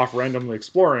 and go off randomly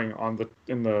exploring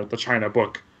in the China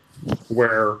book,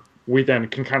 where we then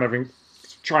can kind of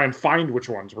try and find which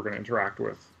ones we're going to interact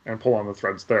with and pull on the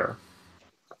threads there.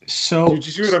 So, did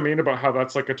you see what I mean about how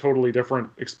that's like a totally different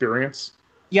experience?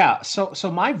 Yeah. So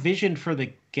my vision for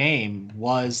the game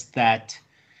was that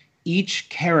each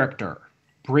character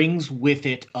brings with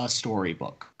it a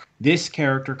storybook. This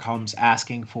character comes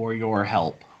asking for your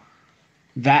help.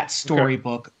 That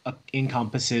storybook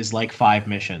encompasses like 5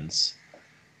 missions.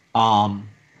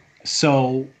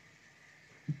 So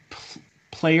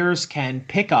players can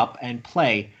pick up and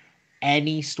play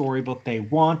any storybook they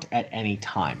want at any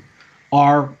time.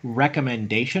 Our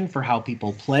recommendation for how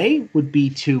people play would be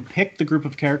to pick the group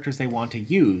of characters they want to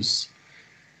use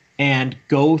and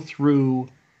go through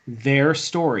their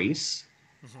stories,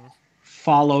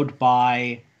 followed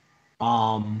by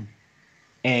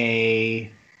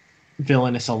a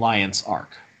villainous alliance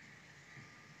arc.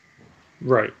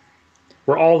 Right.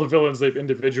 Where all the villains they've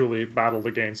individually battled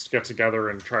against get together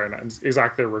and try and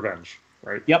exact their revenge,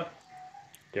 right? Yep.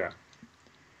 Yeah.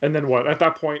 And then what? At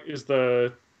that point, is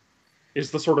the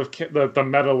sort of the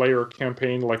meta layer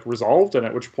campaign like resolved, and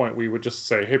at which point we would just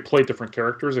say, hey, play different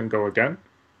characters and go again?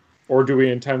 Or do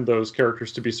we intend those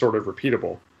characters to be sort of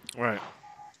repeatable? Right.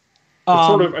 It's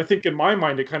sort of, I think in my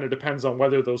mind, it kind of depends on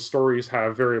whether those stories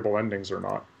have variable endings or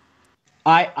not.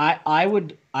 I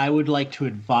would like to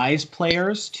advise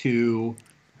players to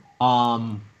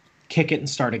kick it and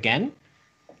start again.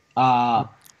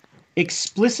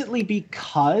 Explicitly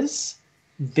because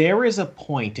there is a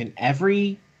point in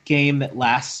every game that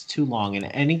lasts too long, in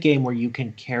any game where you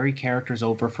can carry characters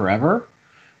over forever,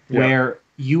 where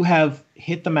you have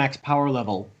hit the max power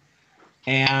level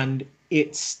and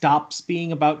it stops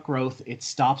being about growth, it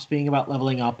stops being about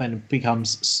leveling up, and it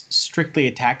becomes strictly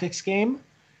a tactics game.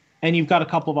 And you've got a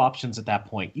couple of options at that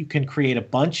point. You can create a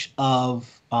bunch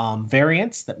of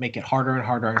variants that make it harder and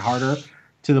harder and harder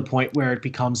to the point where it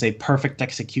becomes a perfect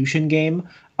execution game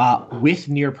with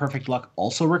near perfect luck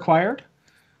also required.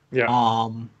 Yeah.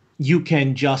 You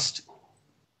can just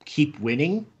keep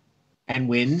winning and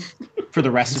win for the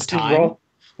rest of time.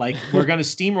 Like, we're going to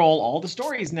steamroll all the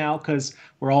stories now because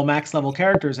we're all max level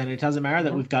characters, and it doesn't matter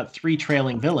that we've got 3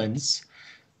 trailing villains.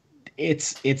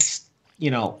 It's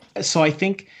so I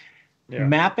think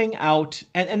mapping out,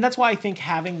 and that's why I think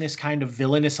having this kind of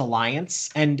villainous alliance,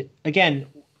 and again,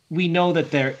 we know that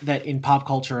that in pop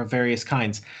culture of various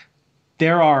kinds,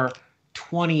 there are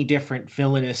 20 different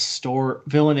villainous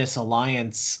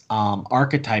alliance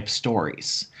archetype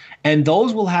stories, and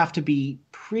those will have to be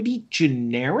pretty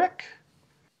generic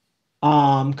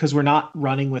because we're not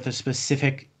running with a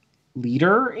specific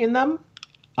leader in them.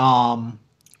 But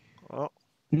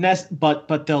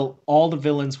all the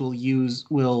villains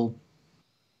will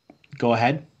go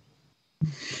ahead.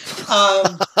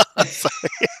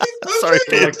 Sorry,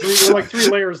 we're like 3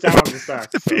 layers down on the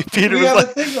stack. So. Peter we was have like,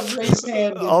 a thing of raised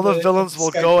hand. all the villains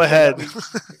will go ahead.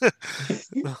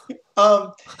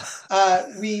 um, I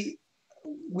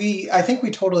think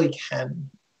we totally can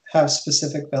have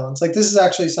specific villains. Like this is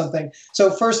actually something.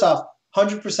 So first off,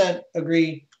 100%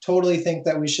 agree. Totally think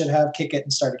that we should have kick it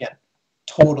and start again.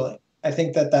 Totally. I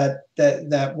think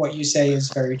that what you say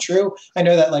is very true. I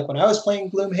know that like when I was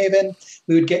playing Gloomhaven,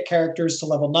 we would get characters to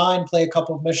level 9, play a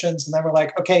couple of missions, and then we're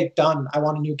like, okay, done. I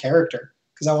want a new character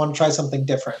because I want to try something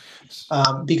different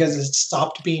because it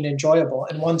stopped being enjoyable.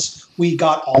 And once we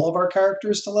got all of our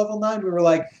characters to level 9, we were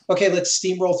like, okay, let's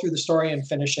steamroll through the story and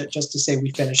finish it just to say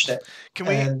we finished it. Can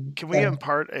we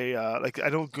impart a like I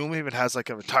know Gloomhaven has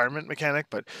like a retirement mechanic,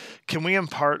 but can we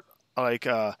impart like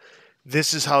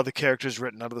this is how the character is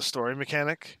written out of the story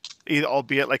mechanic,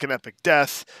 albeit like an epic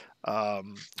death.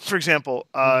 For example,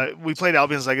 we played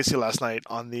Albion's Legacy last night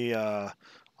on the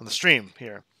stream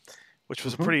here, which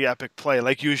was a pretty epic play,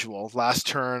 like usual. Last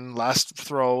turn, last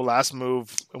throw, last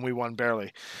move, and we won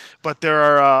barely. But there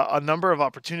are a number of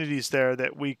opportunities there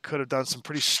that we could have done some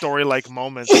pretty story-like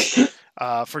moments.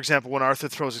 For example, when Arthur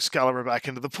throws Excalibur back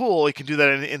into the pool, he can do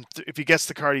that. If he gets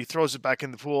the card, he throws it back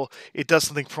in the pool. It does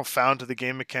something profound to the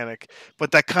game mechanic, but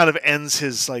that kind of ends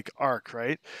his like arc,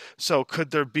 right? So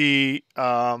could there be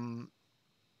like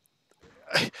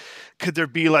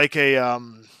a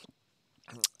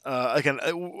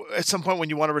at some point when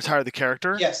you want to retire the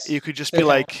character, yes, you could just be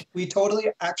like, we totally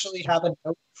actually have a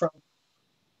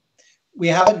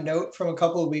note from a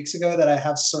couple of weeks ago that I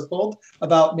have circled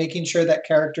about making sure that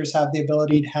characters have the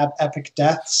ability to have epic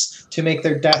deaths to make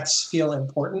their deaths feel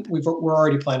important. We're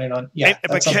already planning on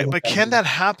but can that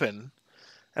happen?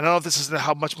 And I don't know if this is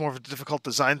how much more of a difficult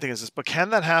design thing is this, but can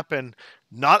that happen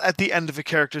not at the end of a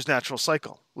character's natural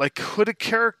cycle? Like, could a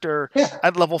character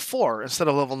at level 4 instead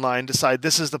of level 9 decide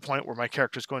this is the point where my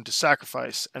character is going to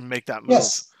sacrifice and make that move?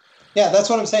 Yes. Yeah, that's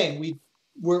what I'm saying.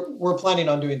 We're planning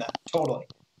on doing that. Totally.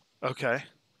 Okay.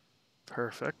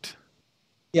 Perfect.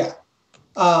 Yeah.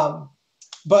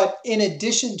 But in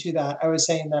addition to that, I was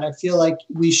saying that I feel like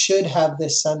we should have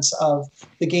this sense of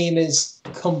the game is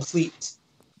complete.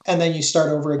 And then you start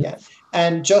over again.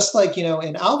 And just like,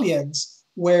 in Albion's,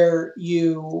 where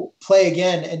you play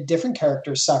again and different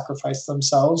characters sacrifice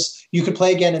themselves, you could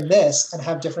play again in this and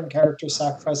have different characters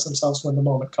sacrifice themselves when the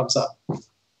moment comes up.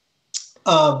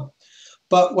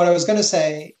 But what I was going to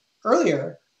say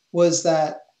earlier was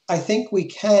that I think we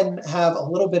can have a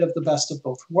little bit of the best of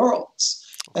both worlds.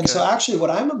 Okay. And so actually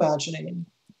what I'm imagining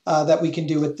that we can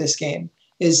do with this game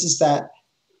is that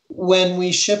when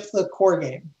we ship the core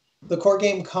game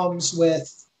comes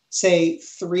with, say,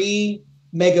 3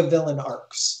 mega villain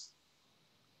arcs.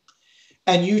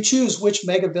 And you choose which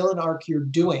mega villain arc you're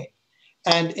doing.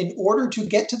 And in order to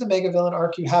get to the mega villain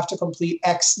arc, you have to complete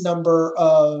X number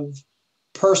of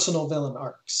personal villain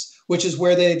arcs, which is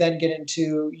where they then get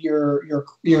into your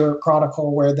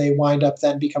chronicle, where they wind up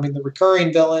then becoming the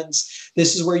recurring villains.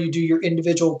 This is where you do your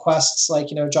individual quests, like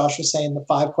Josh was saying, the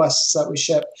 5 quests that we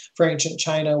ship for Ancient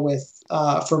China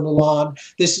for Mulan.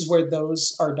 This is where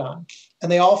those are done,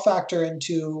 and they all factor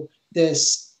into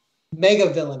this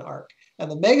mega villain arc.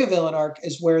 And the mega villain arc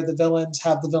is where the villains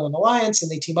have the villain alliance and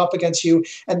they team up against you.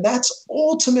 And that's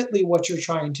ultimately what you're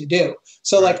trying to do.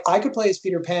 So like I could play as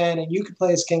Peter Pan and you could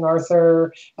play as King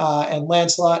Arthur and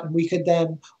Lancelot. And we could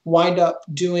then wind up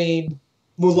doing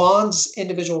Mulan's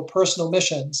individual personal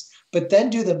missions, but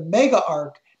then do the mega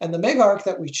arc. And the mega arc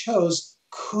that we chose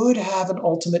could have an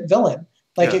ultimate villain.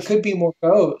 Like it could be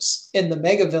Morgause in the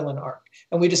mega villain arc.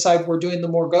 And we decide we're doing the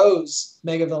Morgause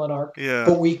mega villain arc,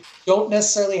 but we don't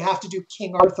necessarily have to do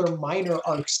King Arthur minor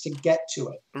arcs to get to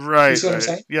it. Right. You see what I'm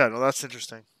saying? Yeah, no, that's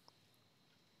interesting.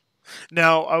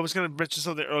 Now, I was going to mention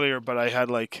something earlier, but I had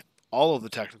all of the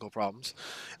technical problems.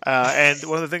 And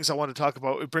one of the things I want to talk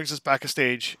about, it brings us back a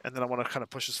stage, and then I want to kind of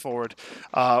push us forward.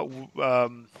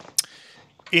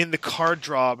 In the card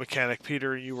draw mechanic,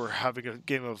 Peter, you were having a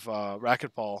game of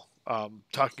racquetball.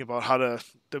 Talking about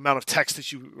the amount of text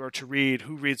that you are to read,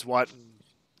 who reads what, and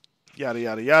yada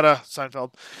yada yada.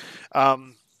 Seinfeld.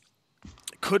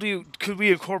 Could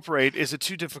we incorporate? Is it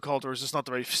too difficult, or is this not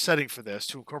the right setting for this?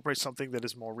 To incorporate something that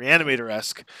is more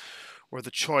Reanimator-esque, where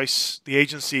the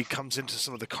agency comes into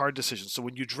some of the card decisions. So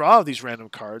when you draw these random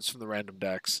cards from the random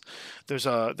decks, there's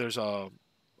a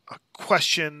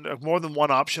question of more than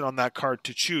one option on that card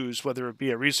to choose, whether it be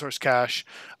a resource cache,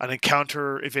 an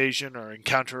encounter evasion, or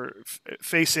encounter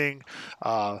facing,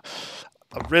 a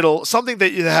riddle, something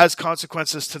that has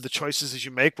consequences to the choices that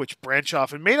you make, which branch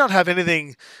off and may not have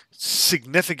anything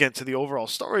significant to the overall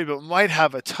story, but might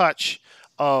have a touch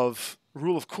of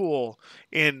rule of cool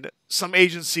in some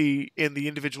agency in the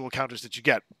individual encounters that you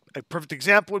get. A perfect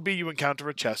example would be you encounter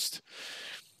a chest.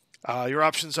 Your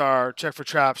options are check for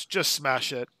traps, just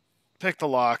smash it, pick the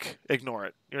lock, ignore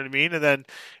it. You know what I mean? And then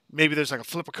maybe there's like a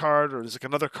flip a card, or there's like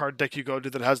another card deck you go to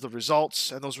that has the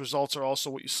results, and those results are also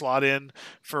what you slot in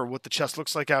for what the chest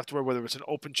looks like afterward, whether it's an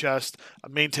open chest,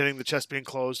 maintaining the chest being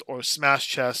closed, or a smash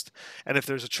chest. And if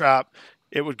there's a trap,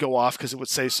 it would go off because it would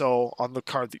say so on the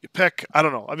card that you pick. I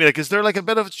don't know. I mean, like, is there like a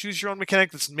bit of a choose your own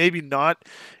mechanic that's maybe not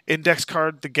index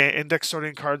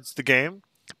sorting cards the game,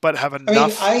 but have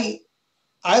enough? I mean,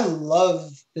 I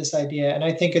love this idea, and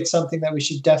I think it's something that we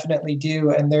should definitely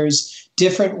do. And there's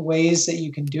different ways that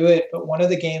you can do it, but one of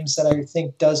the games that I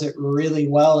think does it really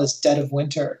well is Dead of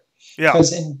Winter. Yeah.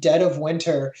 Because in Dead of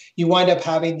Winter, you wind up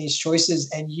having these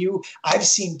choices, and I've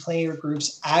seen player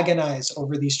groups agonize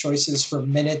over these choices for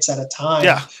minutes at a time.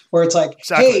 Yeah. Where it's like,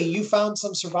 Exactly. hey, you found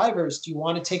some survivors. Do you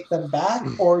want to take them back,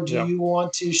 or do you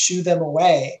want to shoo them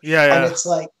away? Yeah. And it's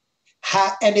like,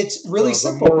 and it's really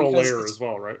simple. The moral because layer as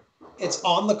well, right? It's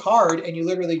on the card, and you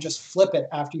literally just flip it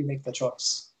after you make the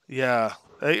choice. Yeah.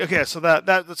 Okay, so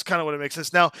that's kind of what it makes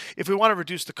sense. Now, if we want to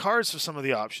reduce the cards for some of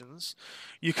the options,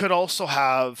 you could also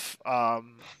have,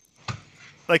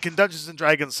 like in Dungeons and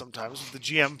Dragons, sometimes the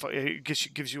GM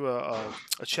gives you a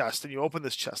chest, and you open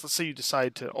this chest. Let's say you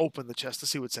decide to open the chest to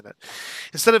see what's in it.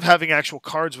 Instead of having actual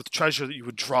cards with treasure that you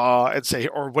would draw and say,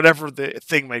 or whatever the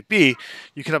thing might be,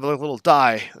 you could have a little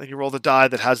die, and you roll the die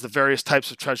that has the various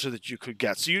types of treasure that you could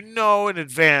get. So you know in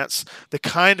advance the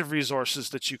kind of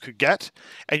resources that you could get,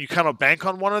 and you kind of bank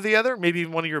on one or the other. Maybe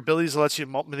even one of your abilities that lets you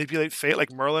manipulate fate,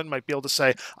 like Merlin might be able to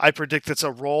say, I predict it's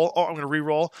a roll. Oh, I'm going to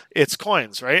re-roll. It's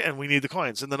coins, right? And we need the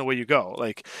coins. And then away you go,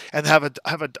 like, and have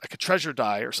like a treasure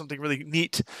die or something really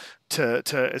neat to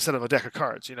instead of a deck of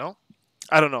cards. You know,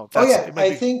 I don't know.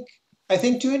 I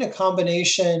think doing a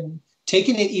combination,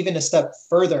 taking it even a step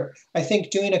further, I think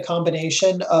doing a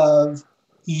combination of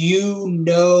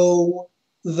the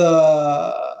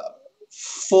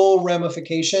full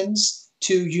ramifications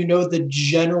to the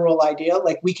general idea.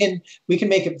 Like we can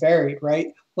make it varied, right?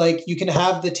 Like you can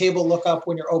have the table look up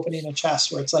when you're opening a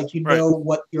chest where it's like, know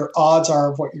what your odds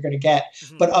are of what you're going to get.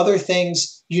 Mm-hmm. But other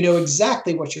things,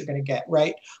 exactly what you're going to get,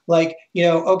 right? Like,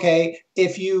 okay,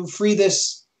 if you free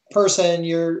this person,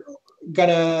 you're going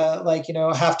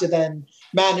to, have to then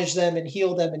manage them and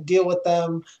heal them and deal with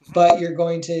them, but you're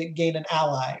going to gain an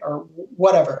ally or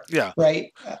whatever. Yeah.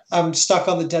 Right. I'm stuck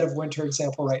on the Dead of Winter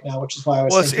example right now, which is why I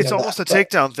was thinking it's almost a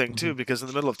takedown thing too, because in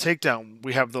the middle of takedown,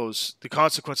 we have the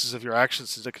consequences of your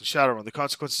actions that can shadow, and the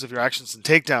consequences of your actions in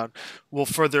takedown will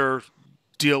further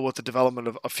deal with the development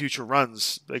of future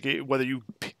runs. Like whether you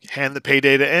hand the pay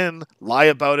data in, lie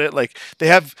about it, like they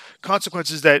have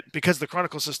consequences that, because the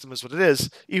Chronicle system is what it is,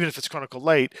 even if it's Chronicle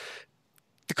Light,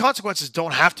 the consequences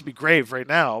don't have to be grave right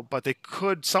now, but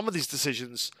some of these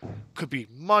decisions could be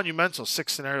monumental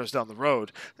 6 scenarios down the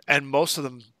road, and most of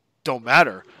them don't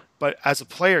matter. But as a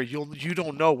player, you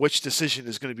don't know which decision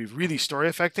is going to be really story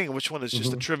affecting and which one is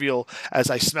just a trivial, as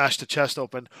I smashed the chest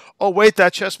open. Oh wait,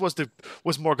 that chest was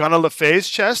Morgana Le Fay's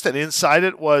chest, and inside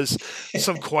it was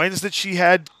some coins that she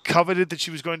had coveted that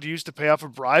she was going to use to pay off a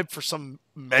bribe for some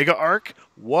mega arc.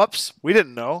 Whoops, we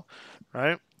didn't know,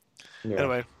 right? Yeah.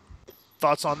 Anyway,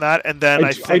 thoughts on that? And then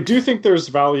I do think there's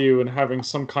value in having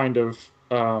some kind of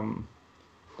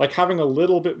like having a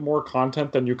little bit more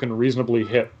content than you can reasonably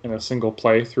hit in a single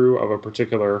playthrough of a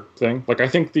particular thing. Like I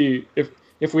think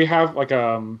if we have like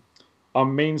a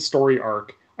main story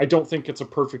arc, I don't think it's a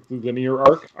perfectly linear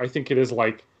arc. I think it is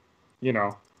like,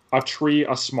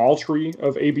 a small tree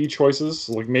of A/B choices.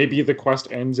 Like maybe the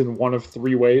quest ends in one of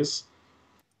 3 ways.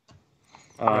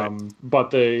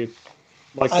 But I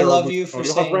love you for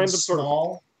saying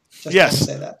small. Yes.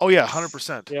 Say that. Oh yeah,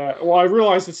 100%. Yeah. Well, I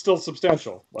realize it's still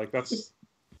substantial. Like that's.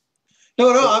 No,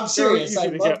 I'm serious. I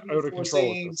love you for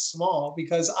saying small,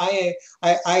 because I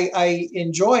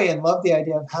enjoy and love the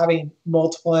idea of having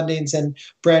multiple endings and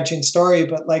branching story.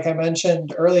 But like I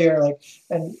mentioned earlier,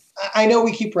 and I know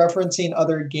we keep referencing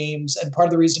other games, and part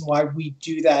of the reason why we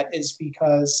do that is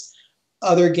because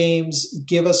other games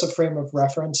give us a frame of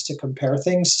reference to compare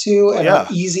things to, and are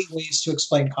easy ways to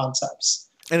explain concepts.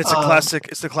 And it's classic.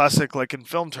 It's the classic, like in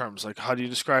film terms, like how do you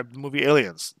describe the movie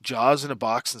Aliens? Jaws in a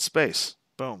box in space.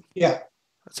 Boom. Yeah.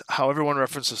 That's how everyone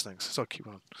references things. So keep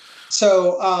on.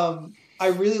 So I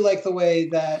really like the way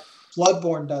that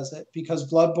Bloodborne does it,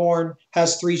 because Bloodborne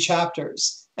has 3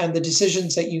 chapters, and the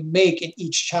decisions that you make in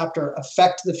each chapter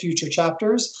affect the future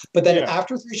chapters. But then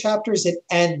after 3 chapters, it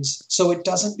ends. So it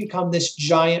doesn't become this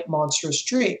giant monstrous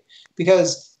tree,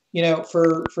 because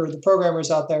for the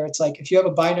programmers out there, it's like if you have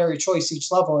a binary choice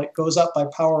each level, it goes up by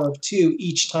power of 2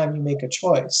 each time you make a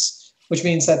choice. which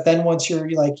means that then once you're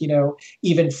like,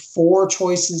 even 4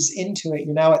 choices into it,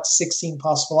 you're now at 16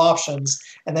 possible options,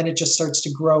 and then it just starts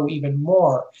to grow even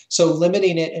more. So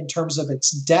limiting it in terms of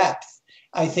its depth,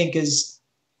 I think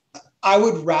I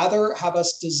would rather have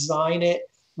us design it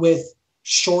with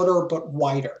shorter but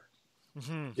wider.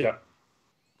 Mm-hmm. Yeah.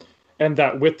 And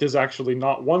that width is actually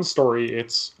not one story,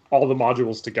 it's all the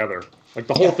modules together. Like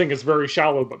the whole thing is very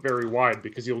shallow but very wide,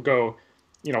 because you'll go,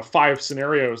 5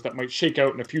 scenarios that might shake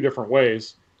out in a few different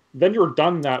ways. Then you're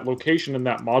done that location and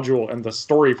that module and the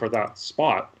story for that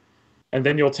spot. And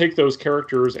then you'll take those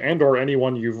characters and or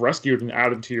anyone you've rescued and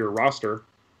added to your roster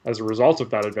as a result of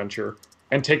that adventure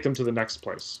and take them to the next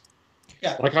place.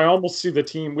 Yeah. Like I almost see the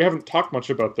team, we haven't talked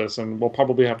much about this, and we'll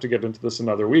probably have to get into this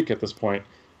another week at this point,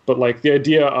 but like the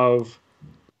idea of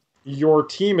your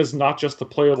team is not just the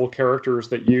playable characters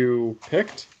that you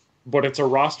picked, but it's a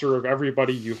roster of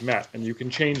everybody you've met, and you can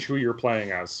change who you're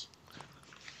playing as.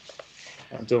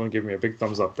 Dylan gave me a big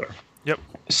thumbs up there. Yep.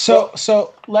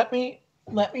 So let me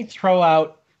throw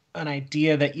out an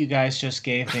idea that you guys just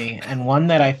gave me, and one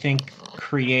that I think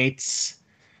creates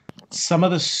some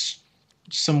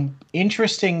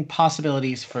interesting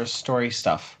possibilities for story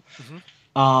stuff.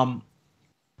 Mm-hmm.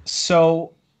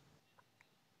 So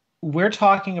we're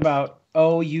talking about,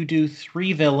 you do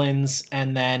 3 villains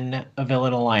and then a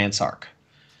villain alliance arc.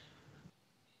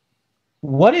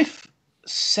 What if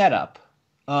setup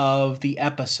of the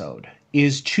episode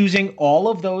is choosing all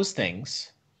of those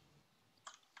things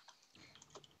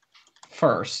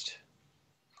first,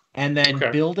 and then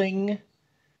building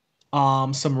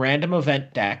some random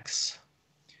event decks,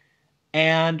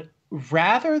 and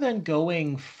rather than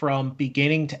going from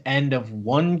beginning to end of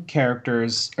one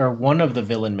character's or one of the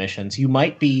villain missions, you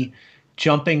might be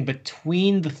jumping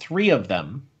between the 3 of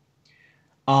them.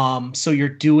 So you're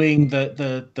doing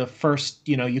the first,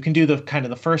 you can do the kind of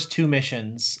the first 2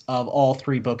 missions of all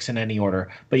 3 books in any order,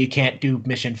 but you can't do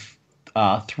mission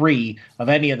 3 of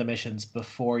any of the missions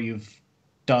before you've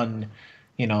done,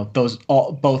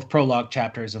 both prologue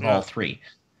chapters of all 3.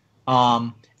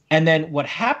 And then what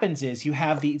happens is you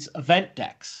have these event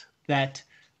decks that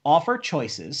offer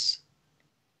choices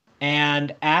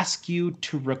and ask you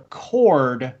to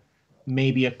record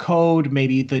maybe a code,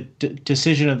 maybe the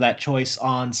decision of that choice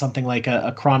on something like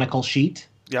a chronicle sheet.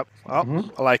 Yep.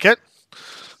 Oh, I like it.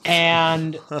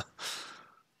 And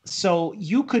so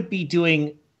you could be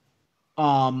doing,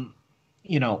 let's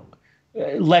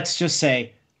just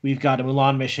say we've got a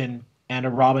Mulan mission and a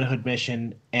Robin Hood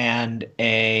mission and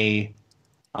a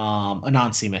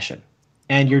Anansi mission,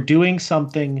 and you're doing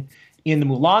something in the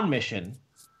Mulan mission,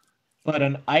 but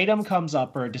an item comes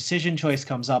up or a decision choice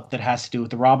comes up that has to do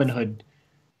with the Robin Hood,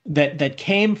 that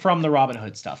came from the Robin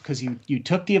Hood stuff, because you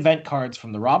took the event cards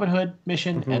from the Robin Hood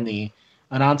mission and the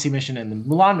Anansi mission and the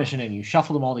Mulan mission, and you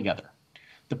shuffled them all together,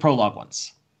 the prologue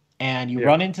ones, and you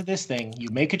run into this thing, you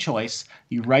make a choice,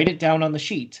 you write it down on the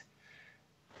sheet,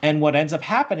 and what ends up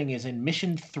happening is in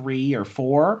mission 3 or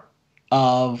 4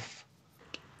 of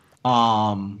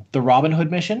the Robin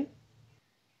Hood mission,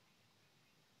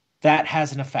 that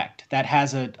has an effect. That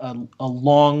has a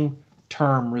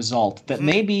long-term result that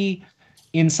may be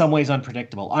in some ways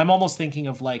unpredictable. I'm almost thinking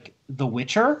of like The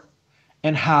Witcher,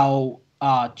 and how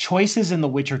choices in The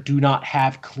Witcher do not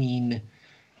have clean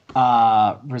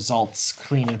results,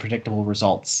 clean and predictable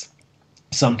results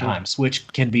sometimes, which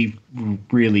can be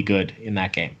really good in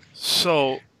that game.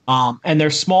 So, and they're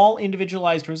small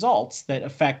individualized results that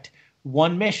affect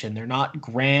one mission. They're not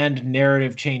grand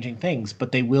narrative changing things,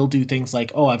 but they will do things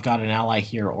like, I've got an ally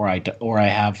here, or I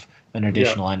have an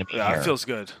additional enemy here. Yeah, it feels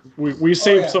good. We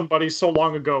saved somebody so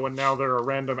long ago, and now they're a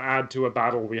random add to a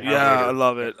battle we have later. I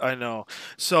love it. I know.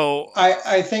 So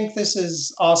I think this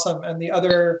is awesome. And the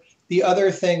other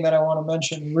thing that I want to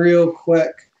mention real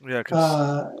quick,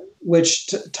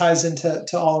 which ties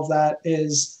into all of that,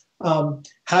 is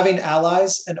having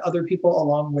allies and other people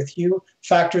along with you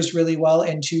factors really well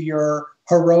into your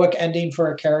heroic ending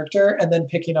for a character, and then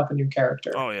picking up a new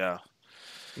character. Oh yeah.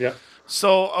 Yeah.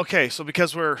 So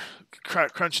because we're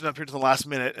crunching up here to the last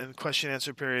minute, and question and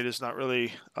answer period is not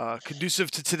really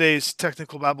conducive to today's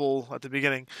technical babble at the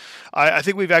beginning, I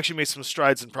think we've actually made some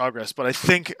strides in progress. But I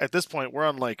think at this point we're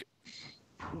on like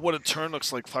what a turn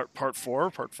looks like, part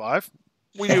 4, part 5.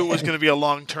 We knew it was going to be a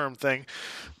long-term thing.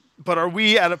 But are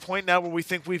we at a point now where we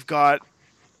think we've got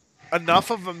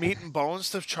enough of a meat and bones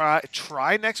to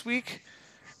try next week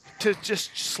to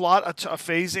just slot a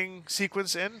phasing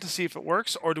sequence in to see if it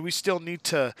works, or do we still need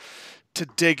to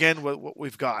dig in with what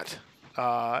we've got?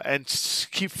 and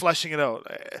keep fleshing it out.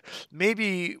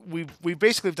 Maybe we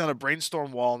basically have done a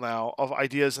brainstorm wall now of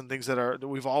ideas and things that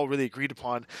we've all really agreed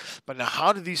upon. But now,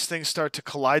 how do these things start to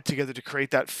collide together to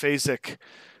create that phasic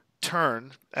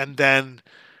turn? And then,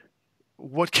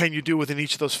 what can you do within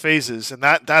each of those phases? And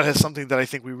that is something that I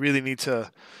think we really need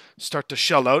to start to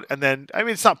shell out. And then, I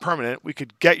mean, it's not permanent. We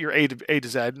could get your A to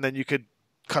Z, and then you could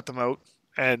cut them out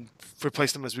and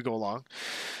replace them as we go along.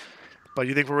 But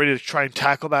you think we're ready to try and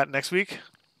tackle that next week?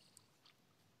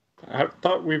 I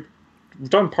thought we've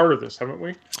done part of this, haven't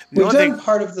we? We've done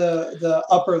part of the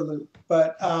upper loop,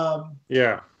 but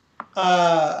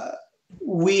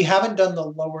we haven't done the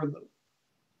lower loop.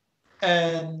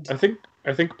 And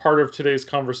I think part of today's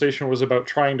conversation was about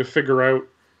trying to figure out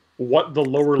what the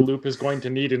lower loop is going to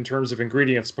need in terms of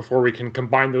ingredients before we can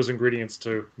combine those ingredients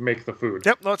to make the food.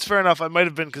 Yep, no, that's fair enough. I might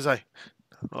have been because I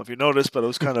don't know if you noticed, but I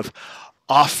was kind of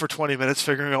off for 20 minutes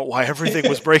figuring out why everything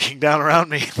was breaking down around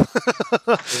me.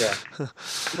 Yeah.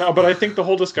 No, but I think the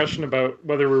whole discussion about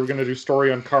whether we were going to do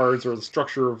story on cards or the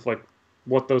structure of like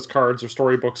what those cards or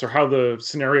storybooks or how the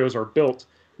scenarios are built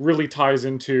really ties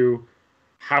into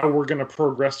how we're going to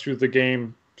progress through the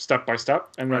game step by step,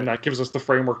 and then that gives us the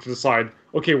framework to decide,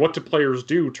 okay, what do players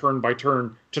do turn by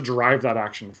turn to drive that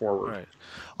action forward. Right.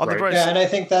 Yeah, and I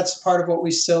think that's part of what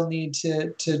we still need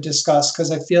to discuss,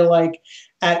 because I feel like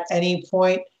at any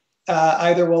point,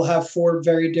 either we'll have 4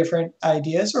 very different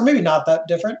ideas, or maybe not that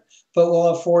different, but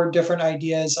we'll have 4 different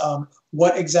ideas on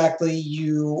what exactly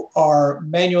you are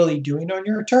manually doing on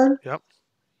your turn. Yep.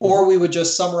 Or we would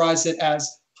just summarize it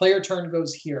as player turn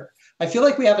goes here. I feel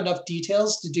like we have enough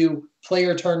details to do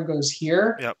player turn goes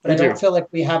here, but I don't feel like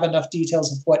we have enough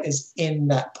details of what is in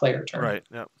that player turn. Right,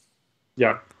 yep.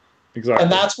 Yeah, exactly.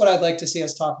 And that's what I'd like to see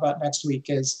us talk about next week,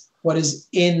 is what is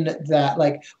in that.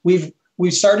 Like, we've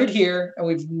started here, and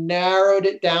we've narrowed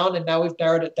it down, and now we've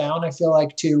narrowed it down, I feel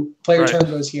like, to player turn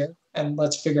goes here, and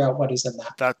let's figure out what is in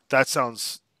that. That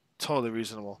sounds totally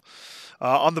reasonable.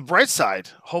 On the bright side,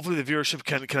 hopefully the viewership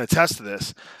can attest to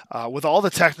this. With all the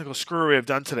technical screwery I've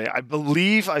done today, I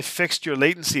believe I fixed your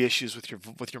latency issues with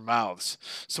your mouths.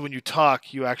 So when you talk,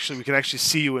 we can actually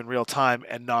see you in real time,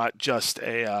 and not just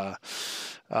a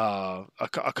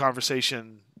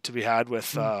conversation to be had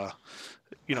with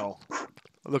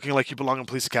looking like you belong in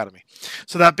Police Academy.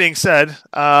 So that being said,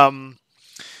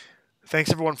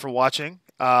 thanks everyone for watching.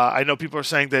 I know people are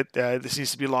saying that this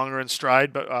needs to be longer in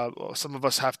stride, but some of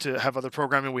us have to have other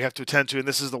programming we have to attend to, and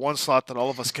this is the one slot that all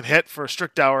of us can hit for a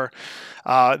strict hour.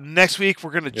 Next week,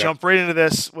 we're going to jump right into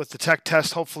this with the tech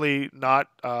test, hopefully not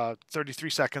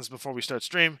 33 seconds before we start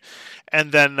stream,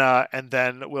 and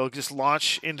then we'll just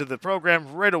launch into the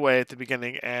program right away at the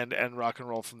beginning and rock and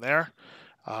roll from there.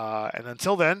 And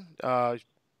until then,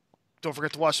 don't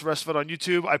forget to watch the rest of it on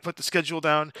YouTube. I put the schedule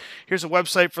down. Here's a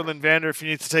website for Lynnvander if you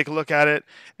need to take a look at it.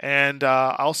 And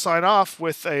I'll sign off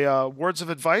with a words of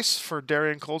advice for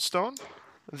Darian Coldstone.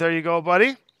 There you go,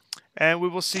 buddy. And we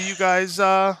will see you guys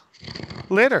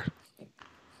later.